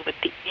connecting with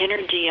the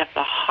energy of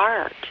the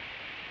heart,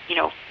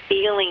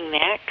 feeling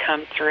that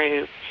come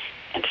through.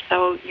 And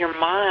so your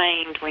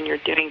mind, when you're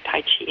doing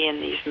Tai Chi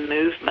and these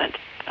movements,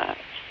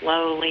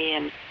 slowly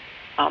and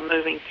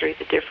moving through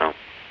the different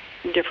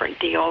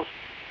deals,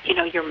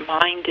 your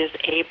mind is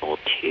able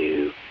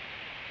to,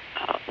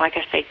 like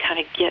I say, kind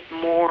of get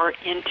more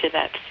into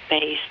that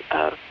space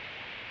of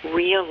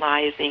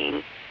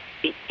realizing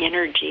the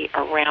energy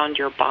around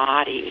your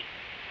body.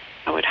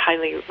 I would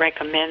highly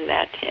recommend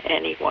that to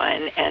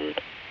anyone. And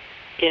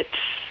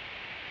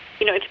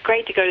it's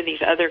great to go to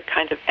these other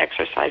kinds of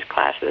exercise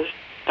classes.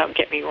 Don't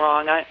get me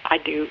wrong. I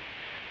do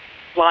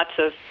lots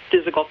of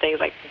physical things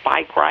like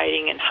bike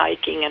riding and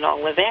hiking and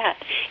all of that,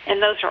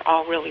 and those are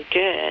all really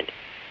good.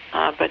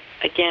 But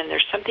again,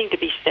 there's something to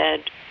be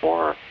said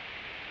for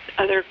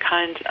other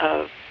kinds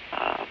of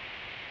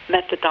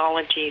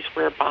methodologies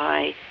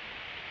whereby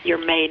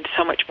you're made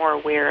so much more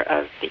aware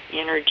of the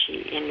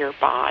energy in your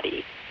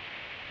body.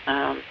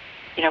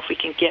 If we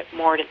can get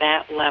more to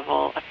that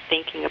level of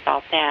thinking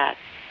about that,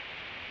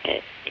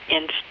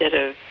 instead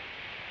of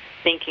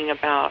thinking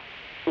about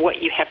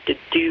what you have to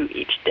do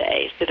each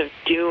day. Instead of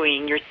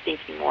doing, you're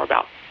thinking more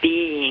about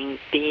being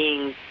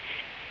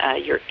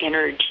your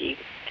energy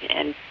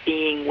and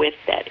being with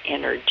that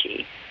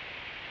energy.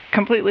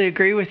 Completely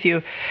agree with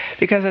you,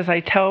 because as I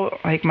tell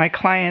my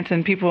clients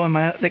and people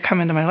that come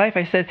into my life,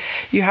 I said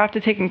you have to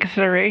take in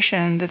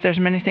consideration that there's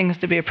many things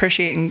to be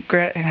appreciated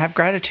and have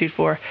gratitude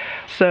for.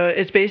 So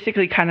it's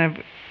basically kind of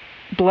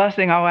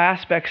blessing all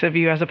aspects of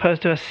you as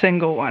opposed to a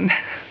single one.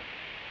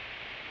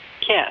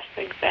 Yes,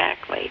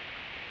 exactly.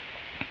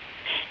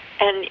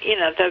 And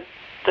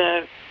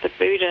the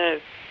Buddha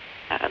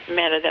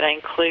metta that I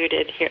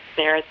included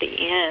there at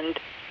the end,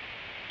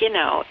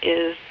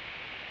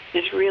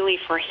 is really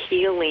for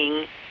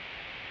healing.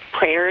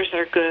 Prayers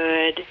are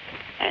good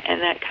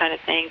and that kind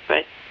of thing,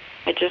 but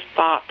I just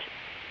thought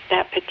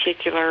that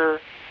particular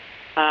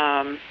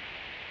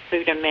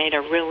Buddha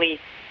metta really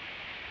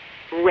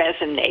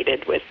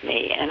resonated with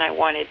me, and I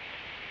wanted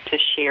to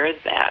share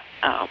that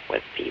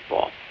with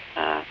people.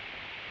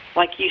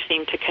 Like you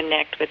seemed to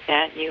connect with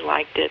that, and you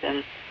liked it,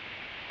 and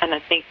I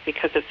think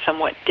because it's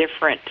somewhat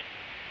different,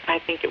 I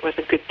think it was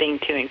a good thing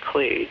to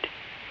include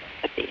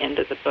at the end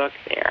of the book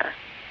there.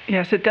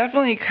 Yes, it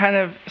definitely kind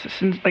of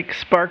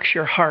sparks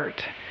your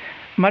heart.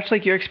 Much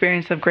like your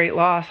experience of great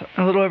loss,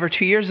 a little over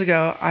 2 years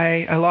ago,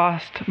 I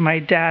lost my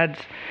dad's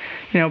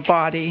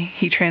body.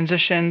 He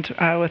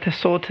transitioned with his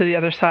soul to the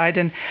other side,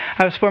 and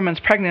I was 4 months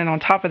pregnant on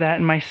top of that,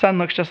 and my son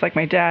looks just like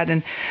my dad.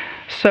 And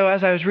so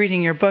as I was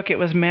reading your book, it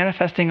was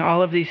manifesting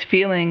all of these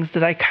feelings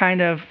that I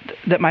kind of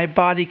that my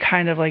body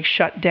kind of like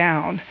shut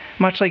down,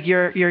 much like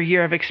your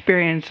year of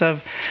experience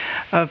of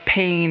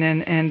pain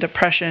and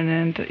depression,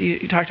 and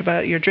you talked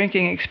about your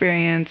drinking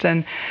experience,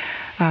 and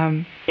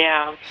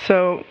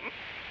so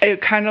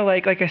it kind of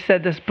like I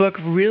said, this book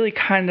really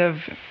kind of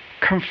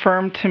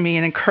confirmed to me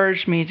and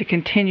encouraged me to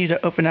continue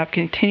to open up,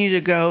 continue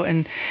to go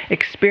and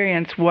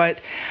experience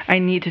what I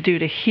need to do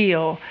to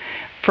heal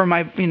for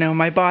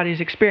my body's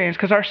experience.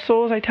 Because our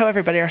souls, I tell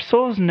everybody, our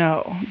souls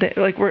know that,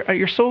 like,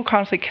 your soul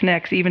constantly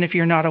connects, even if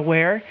you're not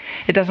aware.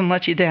 It doesn't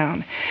let you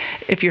down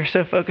if you're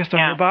so focused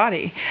on your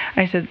body.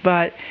 I said,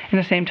 but in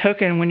the same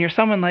token, when you're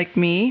someone like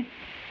me,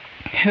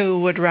 who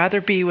would rather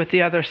be with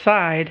the other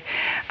side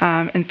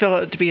and feel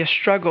it to be a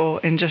struggle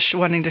and just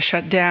wanting to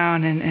shut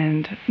down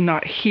and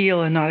not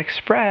heal and not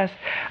express,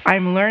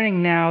 I'm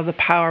learning now the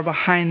power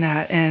behind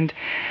that and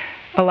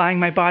allowing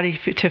my body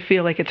to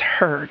feel like it's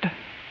heard,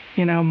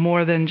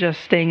 more than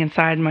just staying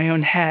inside my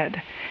own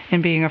head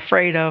and being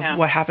afraid of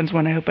what happens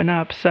when I open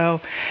up. So,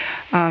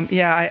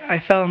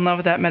 I fell in love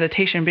with that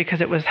meditation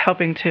because it was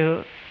helping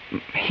to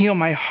heal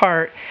my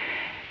heart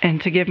and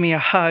to give me a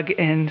hug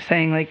and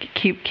saying, like,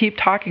 keep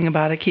talking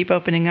about it, keep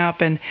opening up.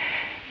 And,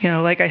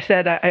 like I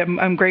said,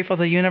 I'm grateful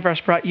the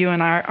universe brought you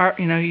and our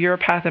your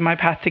path and my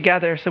path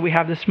together. So we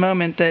have this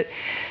moment that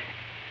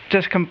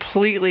just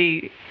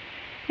completely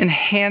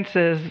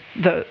enhances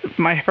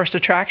my first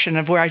attraction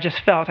of where I just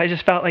felt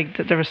like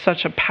that there was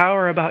such a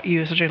power about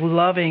you, such a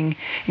loving,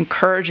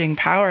 encouraging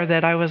power,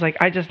 that I was like,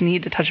 I just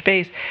need to touch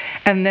base.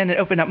 And then it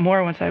opened up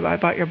more once I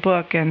bought your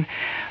book.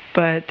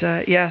 But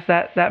yes,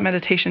 that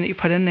meditation that you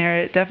put in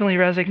there, it definitely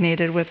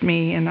resonated with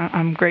me, and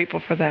I'm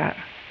grateful for that.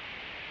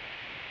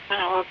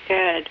 Oh,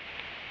 good.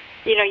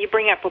 You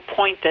bring up a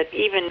point that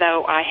even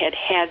though I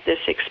had this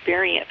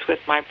experience with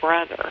my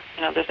brother,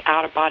 this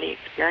out-of-body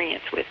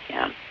experience with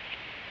him,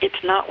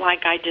 it's not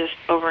like I just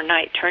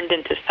overnight turned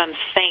into some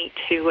saint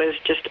who was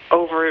just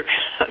over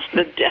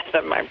the death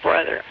of my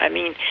brother. I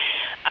mean,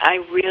 I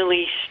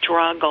really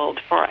struggled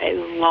for a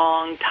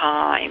long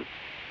time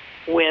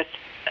with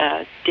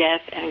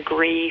death and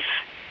grief,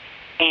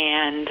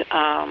 and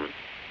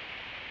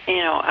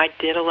I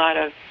did a lot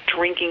of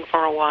drinking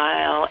for a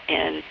while,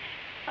 and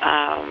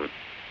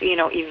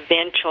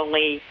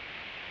eventually,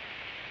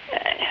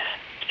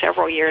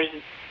 several years,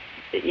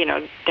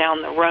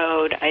 down the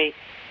road, I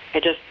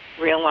just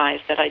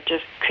realized that I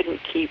just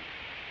couldn't keep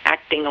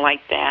acting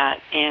like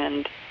that,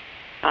 and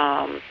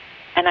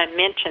I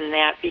mention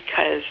that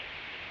because,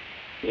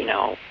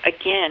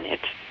 again,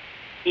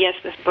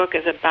 this book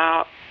is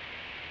about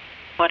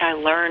what I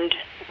learned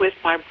with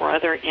my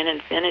brother in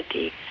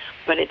Infinity,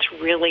 but it's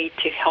really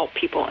to help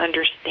people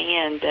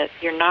understand that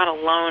you're not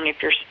alone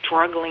if you're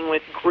struggling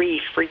with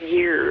grief for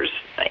years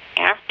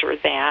after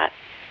that.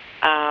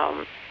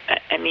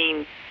 I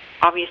mean,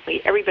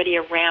 obviously, everybody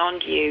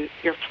around you,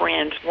 your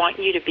friends, want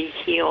you to be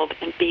healed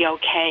and be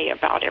okay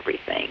about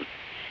everything.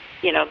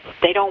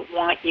 They don't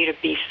want you to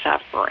be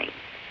suffering.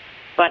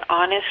 But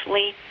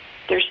honestly,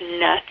 there's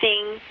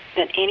nothing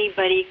that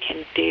anybody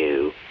can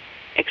do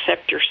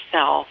except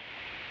yourself,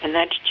 and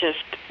that's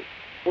just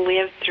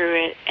live through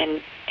it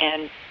and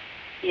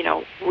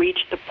reach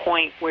the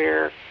point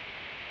where,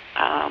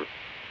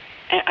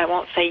 I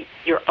won't say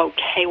you're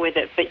okay with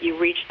it, but you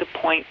reach the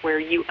point where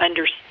you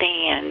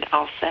understand,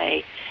 I'll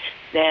say,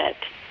 that,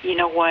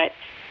 what,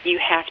 you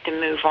have to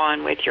move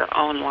on with your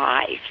own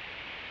life,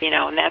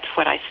 and that's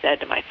what I said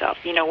to myself.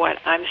 You know what,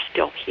 I'm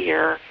still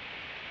here.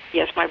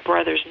 Yes, my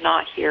brother's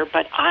not here,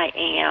 but I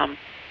am,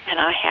 and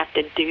I have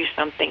to do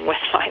something with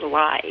my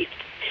life.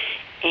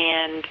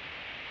 And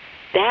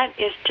that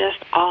is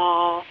just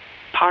all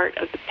part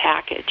of the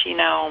package,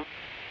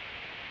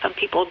 Some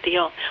people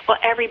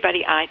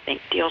everybody, I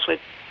think, deals with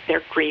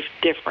their grief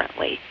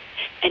differently.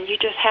 And you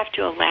just have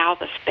to allow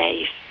the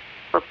space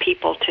for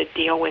people to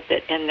deal with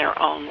it in their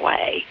own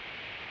way.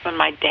 When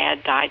my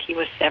dad died, he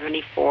was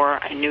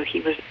 74. I knew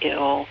he was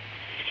ill.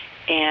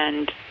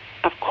 And,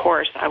 of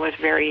course, I was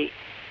very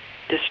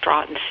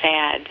distraught and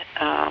sad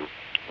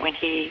when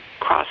he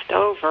crossed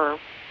over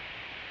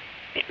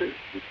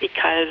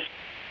because,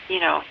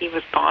 he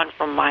was gone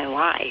from my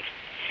life.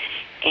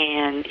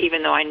 And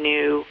even though I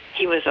knew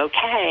he was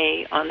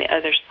okay on the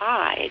other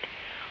side,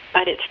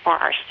 but it's for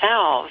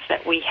ourselves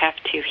that we have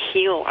to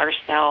heal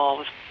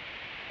ourselves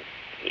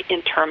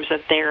in terms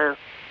of their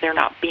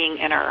not being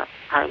in our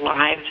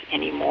lives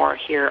anymore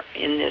here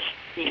in this,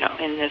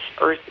 in this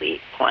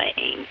earthly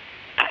plane.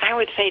 I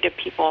would say to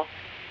people,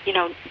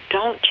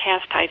 don't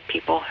chastise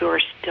people who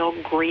are still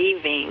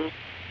grieving.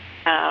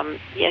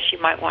 Yes,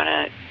 you might want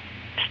to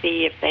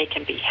see if they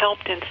can be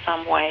helped in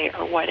some way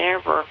or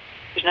whatever.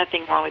 There's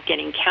nothing wrong with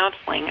getting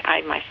counseling.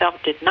 I myself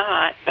did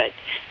not, but,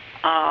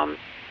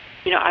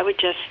 I would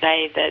just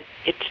say that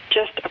it's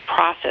just a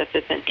process.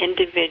 It's an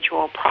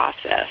individual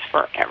process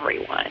for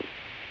everyone.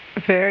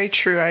 Very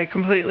true. I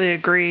completely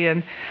agree.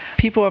 And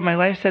people in my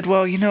life said,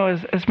 well,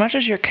 as much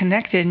as you're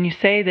connected and you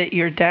say that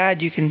your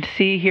dad, you can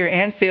see, hear,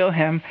 and feel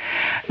him,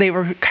 they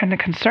were kind of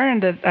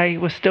concerned that I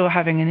was still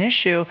having an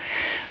issue.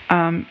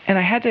 And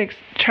I had to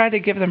try to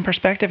give them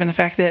perspective in the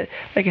fact that,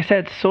 like I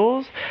said,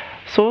 souls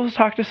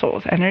talk to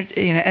souls,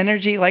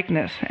 energy,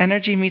 likeness.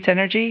 Energy meets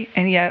energy,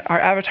 and yet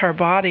our avatar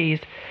bodies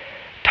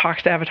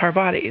talks to avatar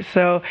bodies.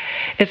 So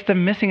it's the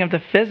missing of the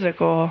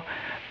physical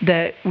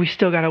that we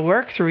still got to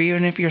work through,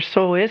 even if your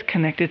soul is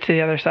connected to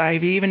the other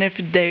side, even if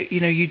they,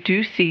 you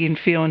do see and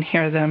feel and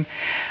hear them.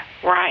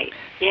 Right.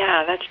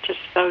 Yeah, that's just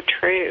so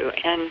true.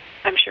 And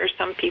I'm sure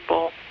some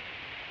people,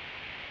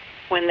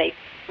 when they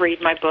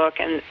read my book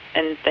and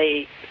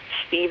they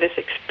see this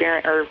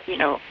experience, or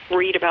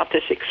read about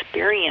this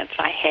experience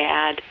I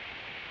had,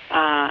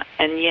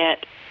 and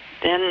yet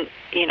then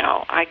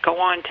I go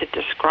on to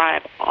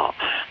describe how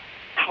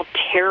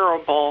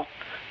terrible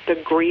the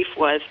grief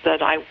was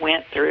that I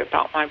went through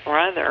about my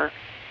brother,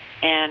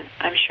 and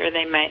I'm sure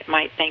they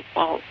might think,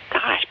 well,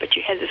 gosh, but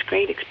you had this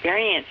great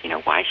experience,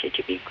 why should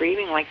you be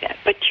grieving like that?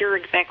 But you're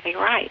exactly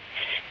right.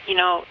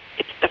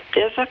 It's the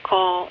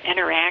physical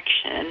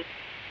interaction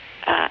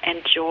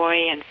and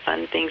joy and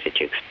fun things that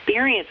you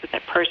experience with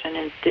that person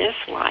in this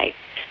life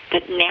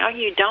that now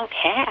you don't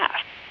have.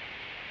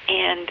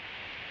 And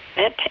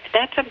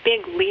that's a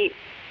big leap,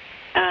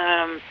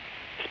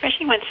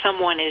 especially when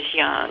someone is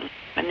young.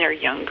 When they're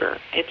younger,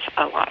 it's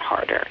a lot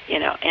harder,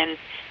 and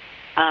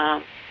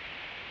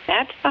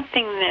that's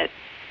something that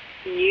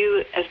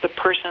you, as the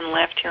person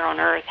left here on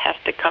Earth,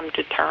 have to come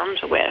to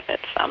terms with at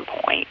some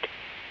point.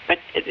 But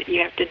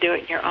you have to do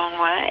it your own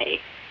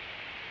way.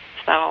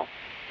 So,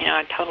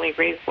 I totally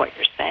agree with what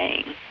you're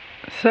saying.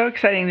 So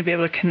exciting to be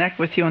able to connect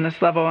with you on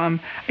this level. I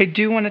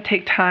do want to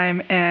take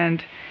time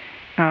and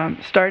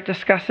start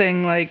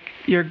discussing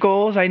your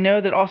goals. I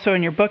know that also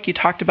in your book you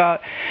talked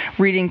about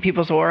reading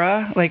people's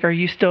aura. Are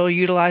you still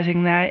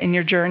utilizing that in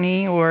your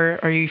journey, or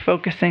are you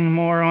focusing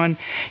more on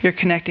your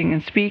connecting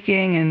and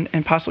speaking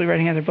and possibly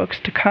writing other books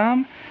to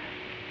come?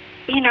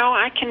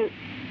 I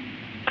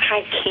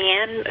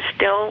can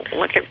still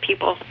look at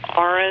people's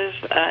auras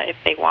if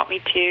they want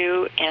me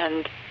to,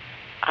 and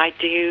I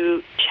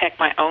do check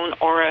my own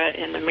aura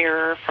in the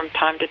mirror from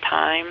time to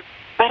time.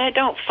 But I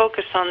don't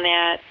focus on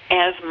that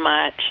as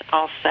much,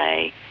 I'll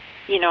say.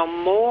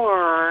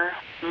 More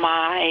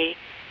my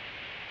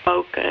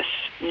focus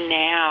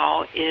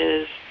now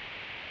is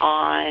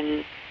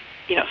on,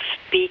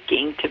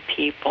 speaking to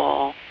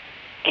people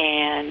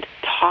and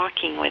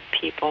talking with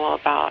people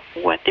about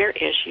what their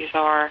issues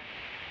are.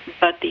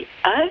 But the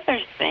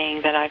other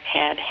thing that I've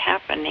had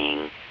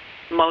happening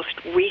most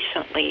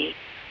recently,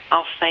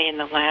 I'll say in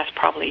the last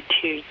probably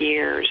 2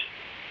 years,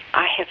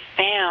 I have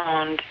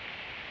found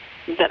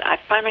that I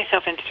find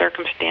myself in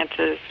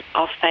circumstances,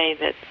 I'll say,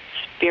 that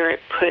Spirit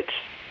puts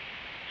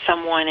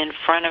someone in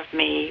front of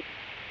me.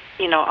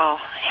 I'll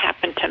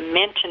happen to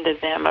mention to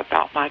them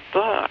about my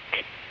book,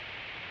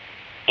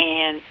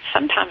 and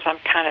sometimes I'm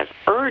kind of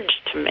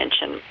urged to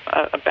mention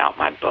about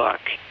my book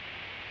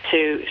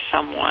to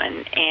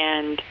someone,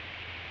 and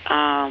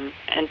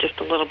just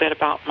a little bit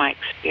about my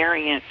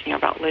experience,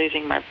 about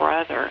losing my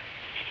brother.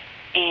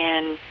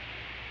 And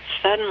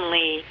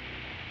suddenly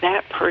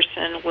that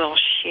person will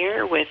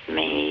share with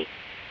me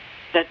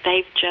that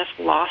they've just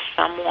lost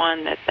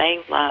someone that they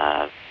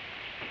love,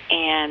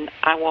 and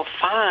I will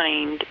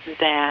find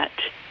that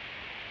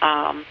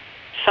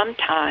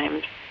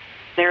sometimes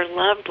their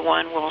loved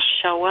one will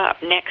show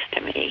up next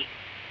to me,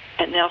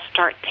 and they'll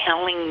start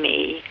telling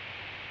me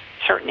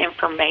certain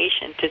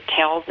information to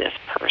tell this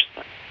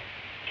person.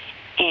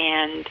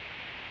 And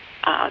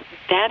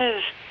that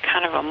is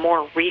kind of a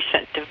more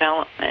recent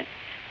development.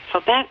 So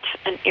that's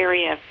an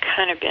area I've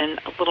kind of been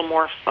a little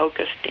more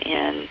focused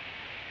in.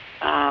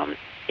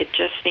 It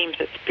just seems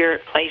that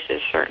Spirit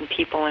places certain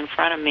people in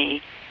front of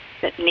me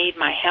that need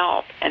my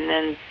help, and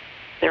then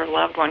their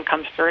loved one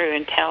comes through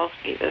and tells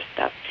me this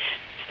stuff.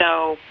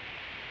 So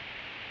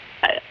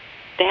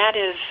that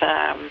is,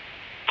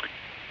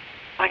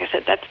 like I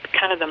said, that's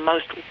kind of the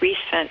most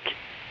recent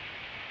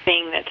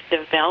thing that's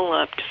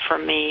developed for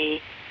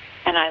me,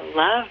 and I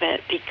love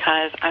it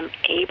because I'm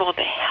able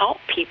to help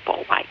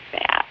people like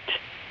that.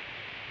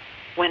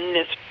 When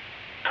this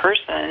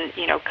person,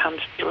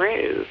 comes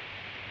through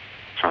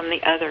from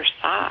the other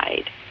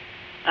side.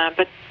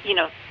 But,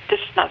 this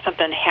is not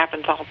something that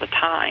happens all the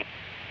time.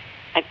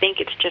 I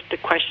think it's just a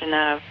question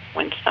of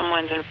when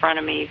someone's in front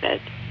of me that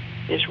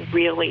is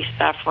really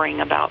suffering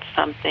about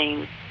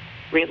something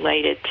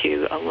related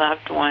to a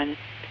loved one,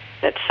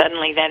 that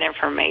suddenly that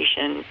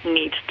information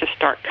needs to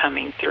start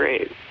coming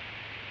through.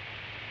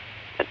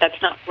 But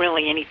that's not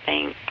really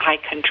anything I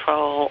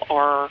control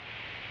or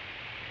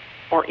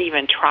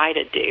even try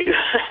to do.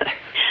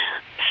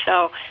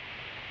 So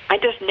I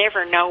just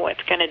never know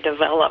what's going to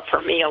develop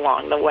for me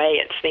along the way,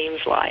 it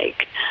seems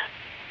like.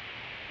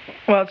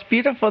 Well, it's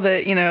beautiful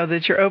that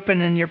that you're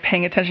open and you're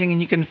paying attention,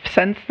 and you can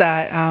sense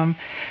that.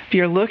 If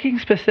you're looking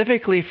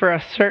specifically for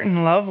a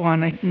certain loved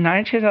one,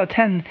 9 times out of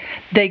 10,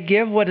 they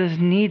give what is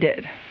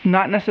needed,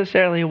 not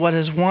necessarily what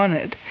is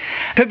wanted.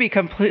 It could be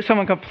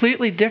someone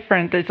completely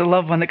different that's a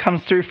loved one that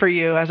comes through for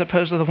you, as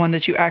opposed to the one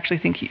that you actually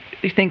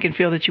think and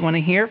feel that you want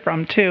to hear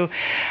from too.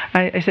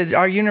 I said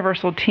our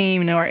universal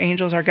team, our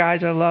angels, our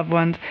guides, our loved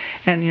ones,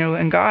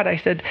 and God. I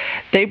said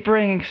they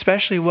bring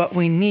especially what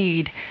we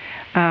need.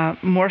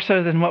 More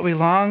so than what we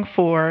long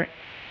for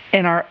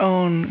in our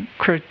own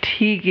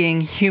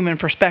critiquing human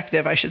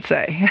perspective, I should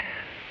say.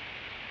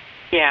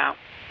 Yeah,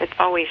 it's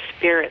always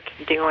Spirit's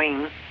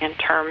doing in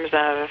terms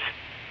of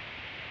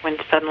when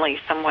suddenly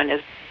someone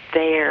is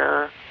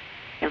there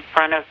in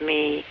front of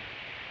me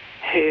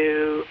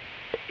who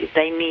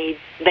they need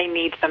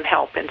some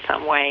help in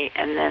some way,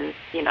 and then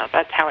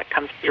that's how it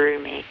comes through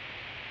me.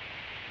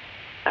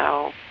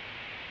 So,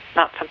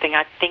 not something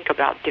I think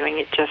about doing.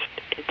 It just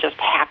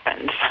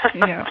happens.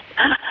 Yeah.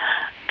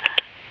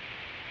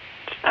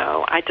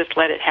 So I just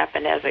let it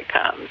happen as it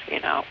comes.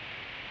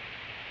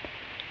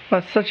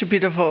 Well, it's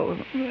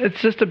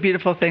just a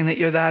beautiful thing that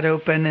you're that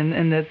open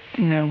and that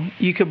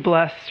you could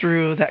bless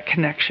through that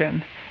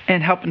connection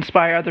and help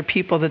inspire other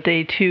people that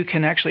they too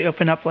can actually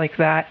open up like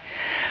that.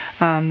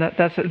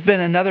 That's been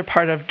another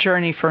part of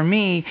journey for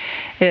me,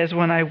 is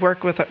when I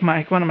work with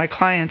one of my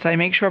clients, I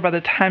make sure by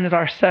the time that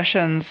our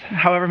sessions,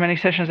 however many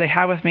sessions they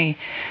have with me,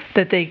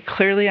 that they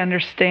clearly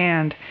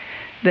understand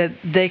that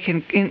they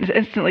can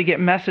instantly get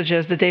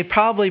messages, that they've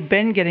probably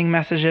been getting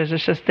messages.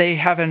 It's just they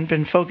haven't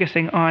been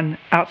focusing on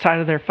outside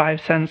of their five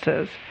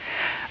senses.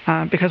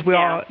 Because we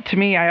all, to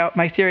me,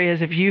 my theory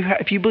is if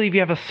you believe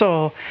you have a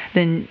soul,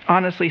 then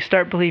honestly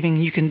start believing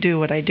you can do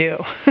what I do.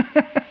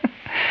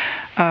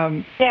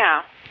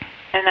 Yeah,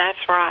 and that's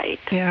right.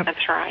 Yeah.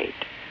 That's right.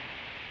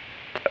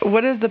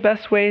 What is the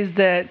best ways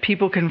that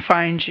people can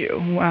find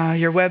you?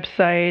 Your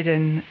website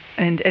and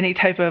any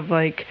type of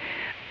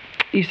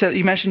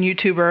you mentioned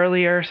YouTube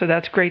earlier, so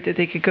that's great that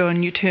they could go on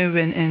YouTube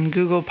and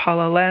Google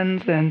Paula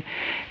Lenz and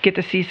get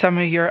to see some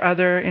of your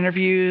other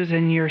interviews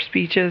and your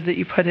speeches that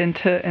you put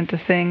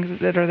into things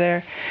that are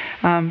there.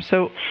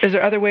 So is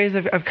there other ways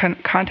of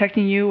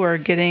contacting you or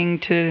getting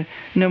to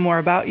know more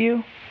about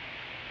you?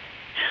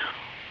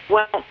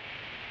 Well,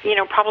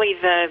 probably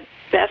the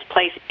best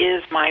place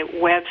is my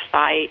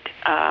website,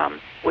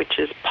 which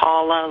is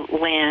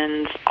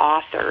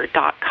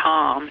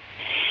paulalenzauthor.com.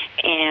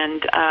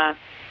 And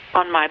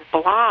on my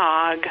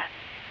blog,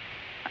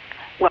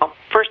 well,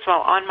 first of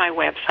all, on my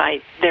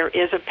website, there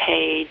is a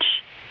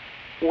page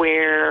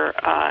where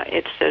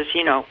it says,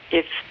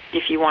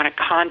 if you want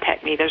to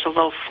contact me, there's a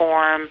little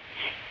form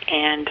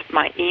and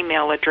my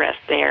email address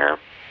there,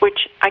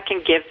 which I can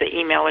give the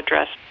email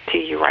address to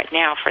you right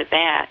now for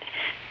that,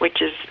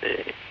 which is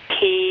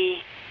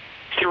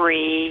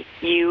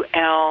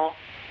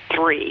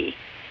P3UL3,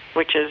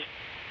 which is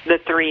the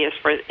 3 is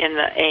for in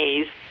the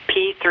A's,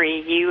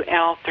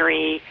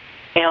 P3UL3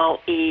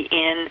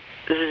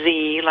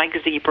 LENZ, like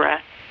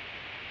zebra,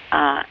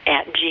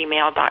 at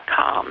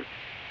gmail.com.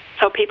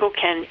 So people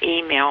can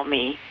email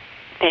me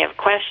if they have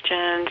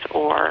questions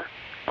or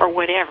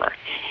whatever.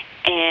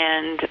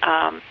 And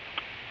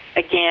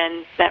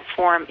again, that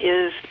form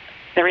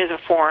there is a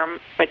form,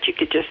 but you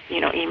could just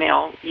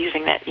email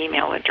using that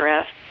email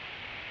address.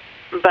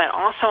 But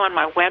also on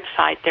my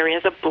website there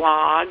is a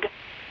blog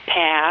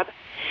tab,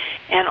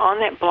 and on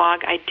that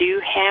blog I do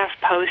have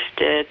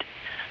posted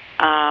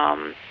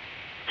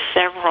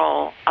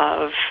several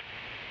of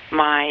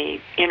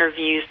my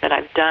interviews that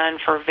I've done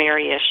for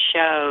various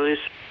shows.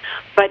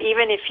 But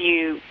even if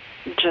you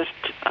just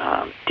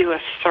do a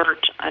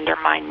search under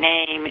my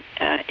name,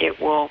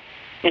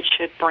 it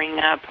should bring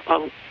up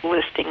a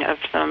listing of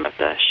some of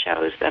the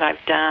shows that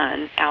I've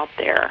done out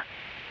there.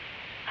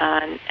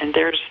 And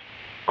there's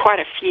quite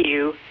a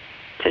few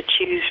to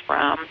choose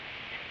from.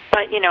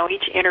 But,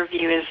 each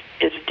interview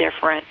is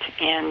different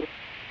and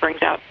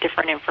brings out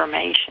different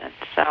information.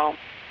 So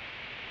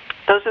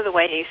those are the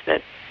ways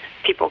that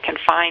people can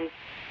find,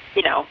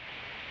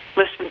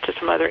 listen to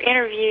some other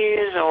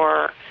interviews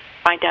or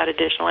find out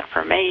additional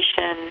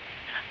information.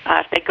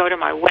 If they go to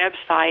my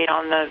website,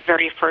 on the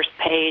very first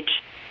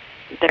page,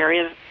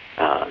 there's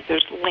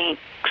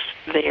links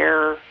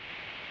there,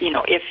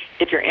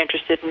 if you're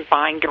interested in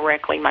buying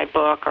directly my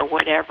book or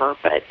whatever.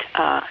 But,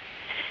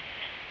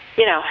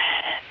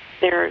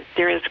 there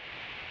is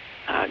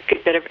a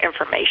good bit of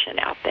information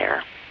out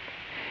there.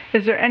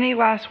 Is there any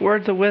last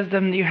words of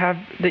wisdom that you have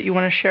that you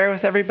want to share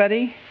with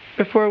everybody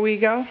before we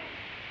go?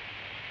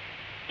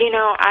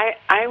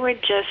 I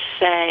would just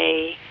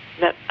say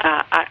that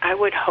I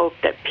would hope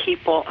that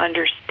people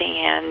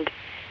understand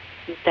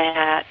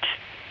that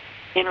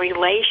in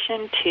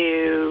relation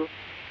to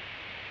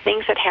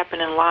things that happen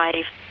in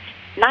life,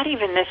 not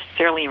even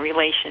necessarily in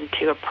relation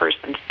to a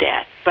person's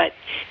death, but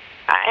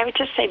I would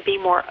just say be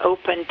more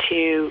open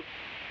to,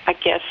 I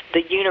guess,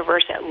 the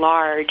universe at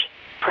large,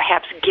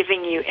 perhaps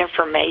giving you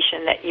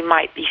information that you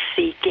might be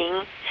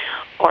seeking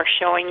or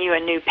showing you a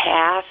new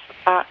path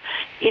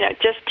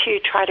just to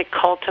try to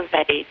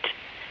cultivate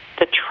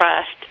the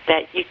trust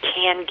that you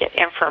can get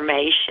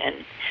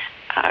information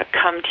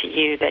come to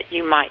you that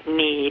you might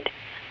need,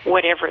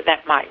 whatever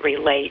that might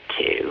relate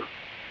to.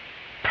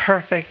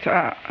 Perfect.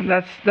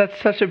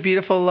 That's such a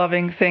beautiful,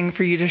 loving thing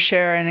for you to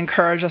share and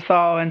encourage us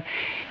all. And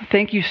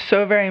thank you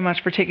so very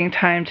much for taking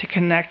time to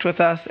connect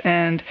with us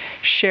and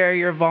share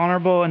your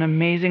vulnerable and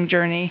amazing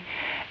journey.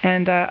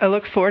 And I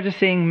look forward to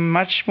seeing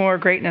much more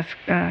greatness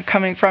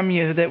coming from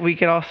you that we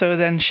could also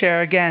then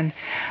share again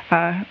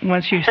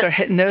once you start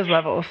hitting those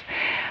levels.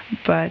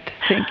 But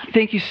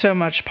thank you so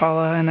much,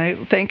 Paula. And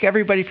I thank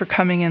everybody for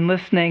coming and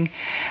listening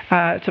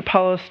to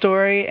Paula's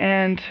story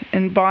and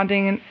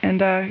bonding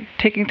and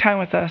taking time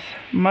with us.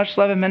 Much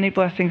love and many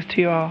blessings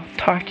to you all.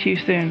 Talk to you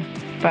soon.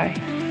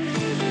 Bye.